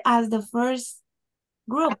order as the first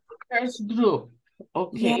group. First group,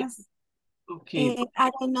 okay. Yes. Okay. I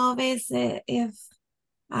don't know if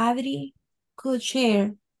Adri could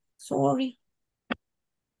share. Sorry.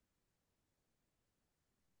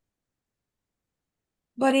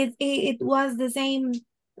 But it was the same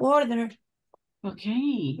order.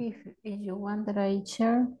 Okay. If you want that I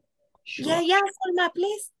share. Sure. Yeah, Solma,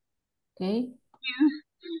 please. Okay.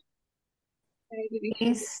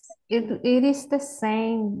 It is the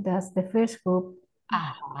same as the first group.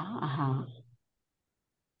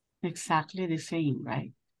 Exactly the same,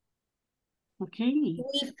 right? Okay.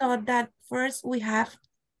 We thought that first we have,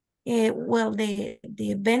 well, the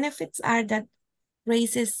benefits are that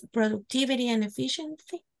raises productivity and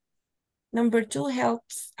efficiency. Number 2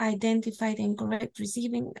 helps identify the incorrect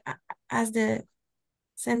receiving, as the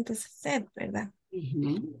sentence said, ¿verdad?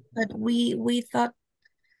 But we thought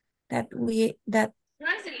that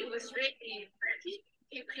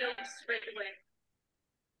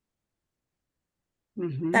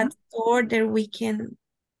that's the order we can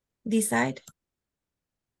decide.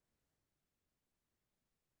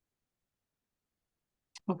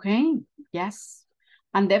 Okay, yes.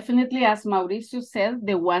 And definitely, as Mauricio said,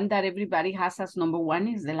 the one that everybody has as number 1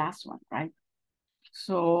 is the last one, right?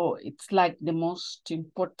 So it's like the most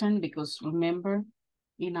important because remember,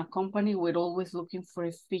 in a company, we're always looking for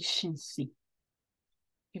efficiency.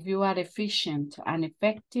 If you are efficient and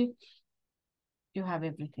effective, you have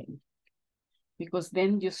everything. Because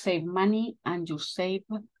then you save money and you save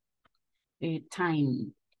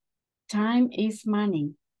time. Time is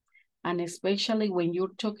money. And especially when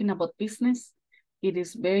you're talking about business, it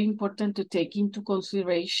is very important to take into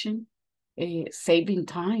consideration saving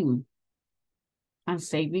time and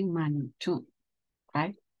saving money too,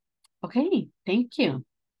 right? Okay, thank you.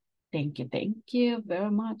 Thank you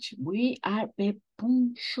very much. We are very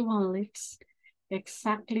punctual. It's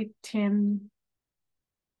exactly 10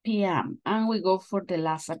 p.m. and we go for the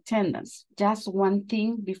last attendance. Just one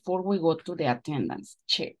thing before we go to the attendance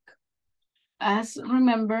check. As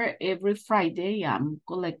remember, every Friday I'm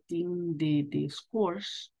collecting the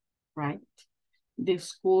scores, right? The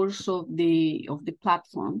scores of the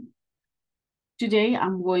platform. Today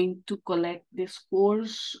I'm going to collect the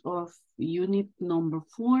scores of unit number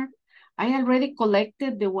 4. I already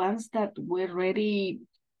collected the ones that were ready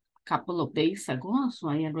a couple of days ago, so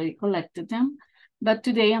I already collected them. But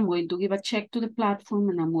today I'm going to give a check to the platform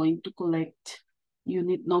and I'm going to collect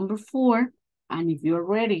unit number 4. And if you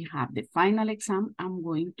already have the final exam, I'm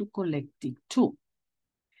going to collect it too.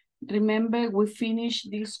 Remember, we finish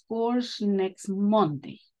this course next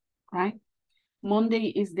Monday, right?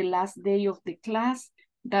 Monday is the last day of the class.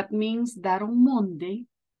 That means that on Monday,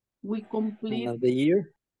 we complete of the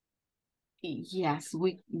year. Yes,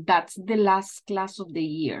 that's the last class of the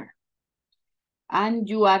year. And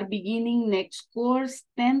you are beginning next course.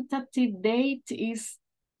 Tentative date is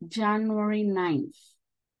January 9th.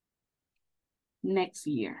 Next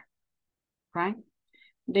year, right?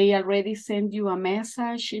 They already sent you a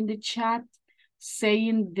message in the chat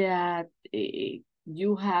saying that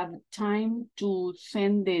you have time to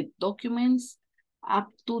send the documents up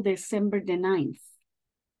to December the 9th,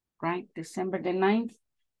 right? December the 9th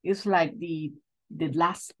is like the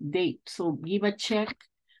last date. So give a check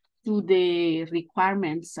to the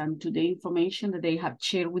requirements and to the information that they have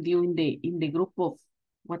shared with you in the group of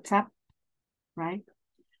WhatsApp, right?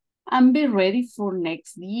 And be ready for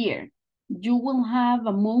next year. You will have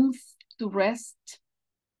a month to rest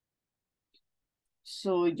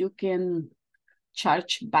so you can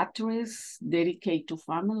charge batteries, dedicate to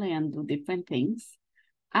family and do different things.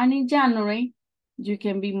 And in January, you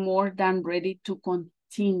can be more than ready to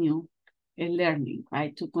continue learning,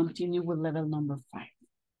 right? To continue with level number 5.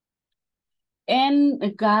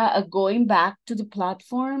 And going back to the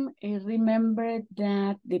platform, remember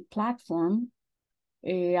that the platform,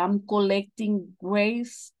 I'm collecting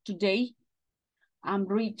grades today I'm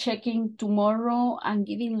rechecking tomorrow and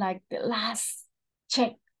giving like the last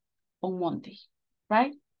check on Monday,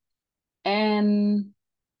 right? And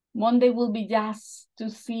Monday will be just to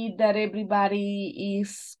see that everybody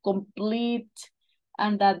is complete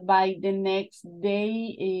and that by the next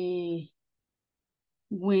day,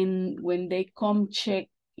 when they come check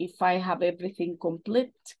if I have everything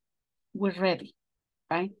complete, we're ready,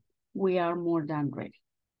 right? We are more than ready.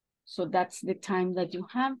 So that's the time that you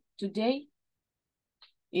have today.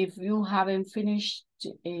 If you haven't finished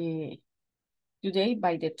today,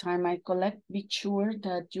 by the time I collect, be sure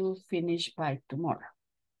that you finish by tomorrow.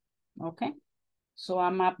 Okay? So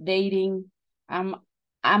I'm updating, I'm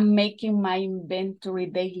making my inventory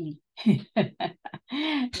daily.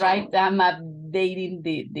 Right? I'm updating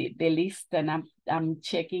the list and I'm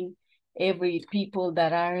checking every people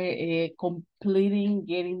that are completing,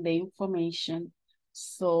 getting the information.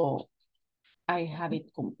 So I have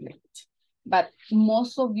it complete. But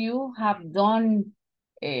most of you have done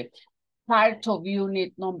part of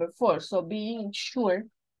unit number 4. So being sure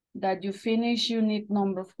that you finish unit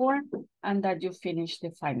number 4 and that you finish the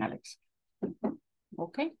final exam.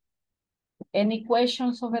 Okay? Any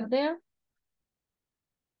questions over there?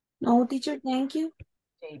 No, teacher, thank you.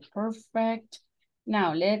 Okay, perfect.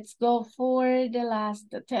 Now let's go for the last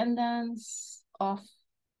attendance of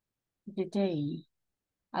the day.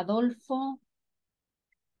 Adolfo.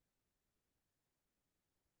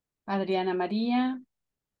 Adriana María.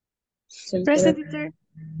 Present, teacher.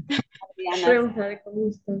 Adriana.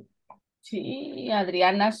 Sí,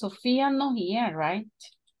 Adriana Sofía no here, right?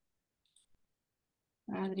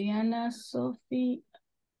 Adriana Sofía,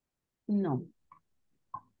 no.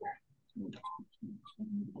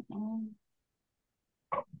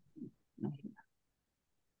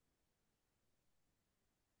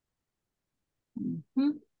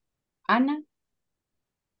 Ana.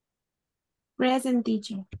 Present,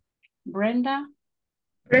 teacher. Brenda.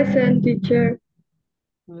 Present, teacher.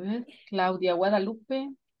 Good. Claudia Guadalupe.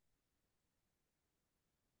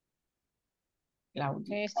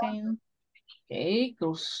 Claudia. Present. Okay,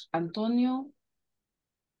 Cruz Antonio.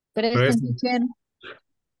 Present, teacher.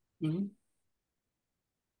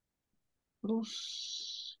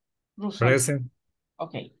 Cruz. Cruz Present.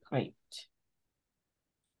 Okay, great.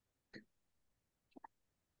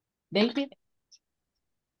 David.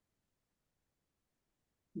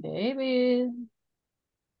 David.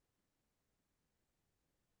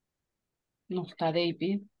 No está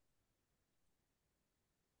David.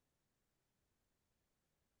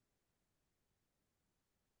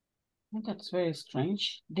 That's very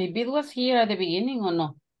strange. David was here at the beginning or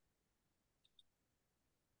no?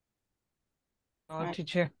 No,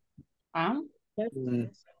 teacher. I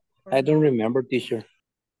don't remember, teacher.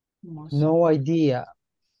 No idea.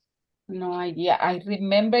 No idea. I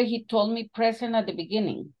remember he told me present at the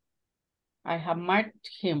beginning. I have marked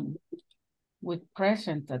him with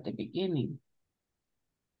present at the beginning.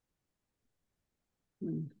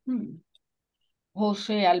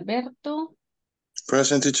 Jose Alberto.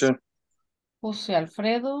 Present, teacher. Jose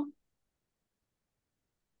Alfredo.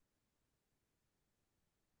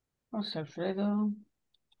 Jose Alfredo.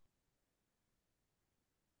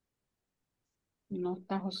 No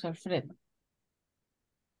está Jose Alfredo.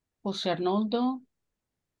 Jose Arnoldo.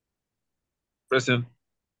 Present.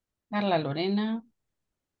 Carla Lorena.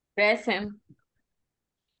 Present.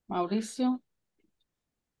 Mauricio.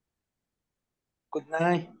 Good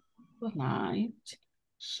night. Good night.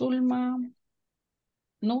 Zulma.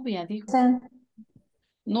 Nubia, dijo. Present.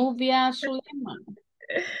 Nubia Zulema.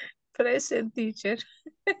 Present, teacher.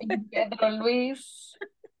 Pedro Luis.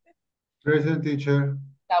 Present, teacher.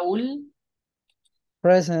 Saúl.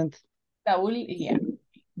 Present. Saúl, yeah.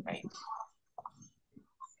 Right.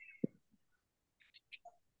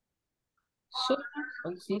 Zulma.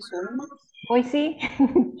 Hoy sí, Zulma. Hoy sí.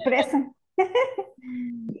 Present.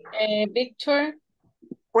 Victor.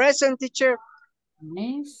 Present, teacher.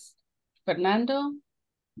 Nice. Fernando.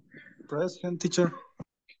 Present, teacher.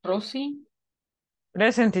 Rosy.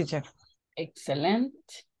 Present, teacher. Excellent.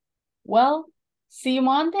 Well, see you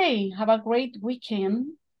Monday. Have a great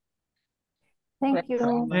weekend. Thank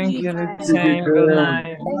you. Thank you. Bye. The same. Good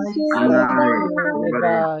night. Thank you.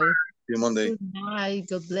 Bye. See you Monday. Good night.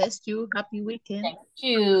 God bless you. Happy weekend. Thank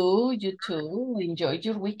you. You too. Enjoy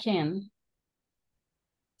your weekend.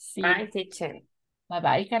 See Bye, you. teacher.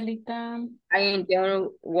 Bye-bye, Carlita. I enjoy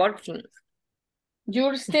working.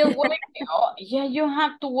 You're still working. Oh, yeah, you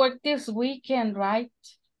have to work this weekend, right?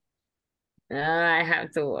 I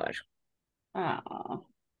have to work.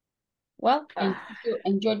 Well,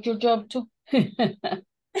 enjoy your job too.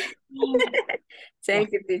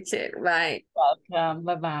 Thank you, teacher. Bye. Welcome.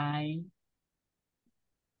 Bye-bye.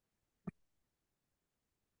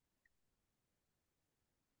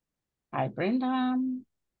 Hi, Brenda.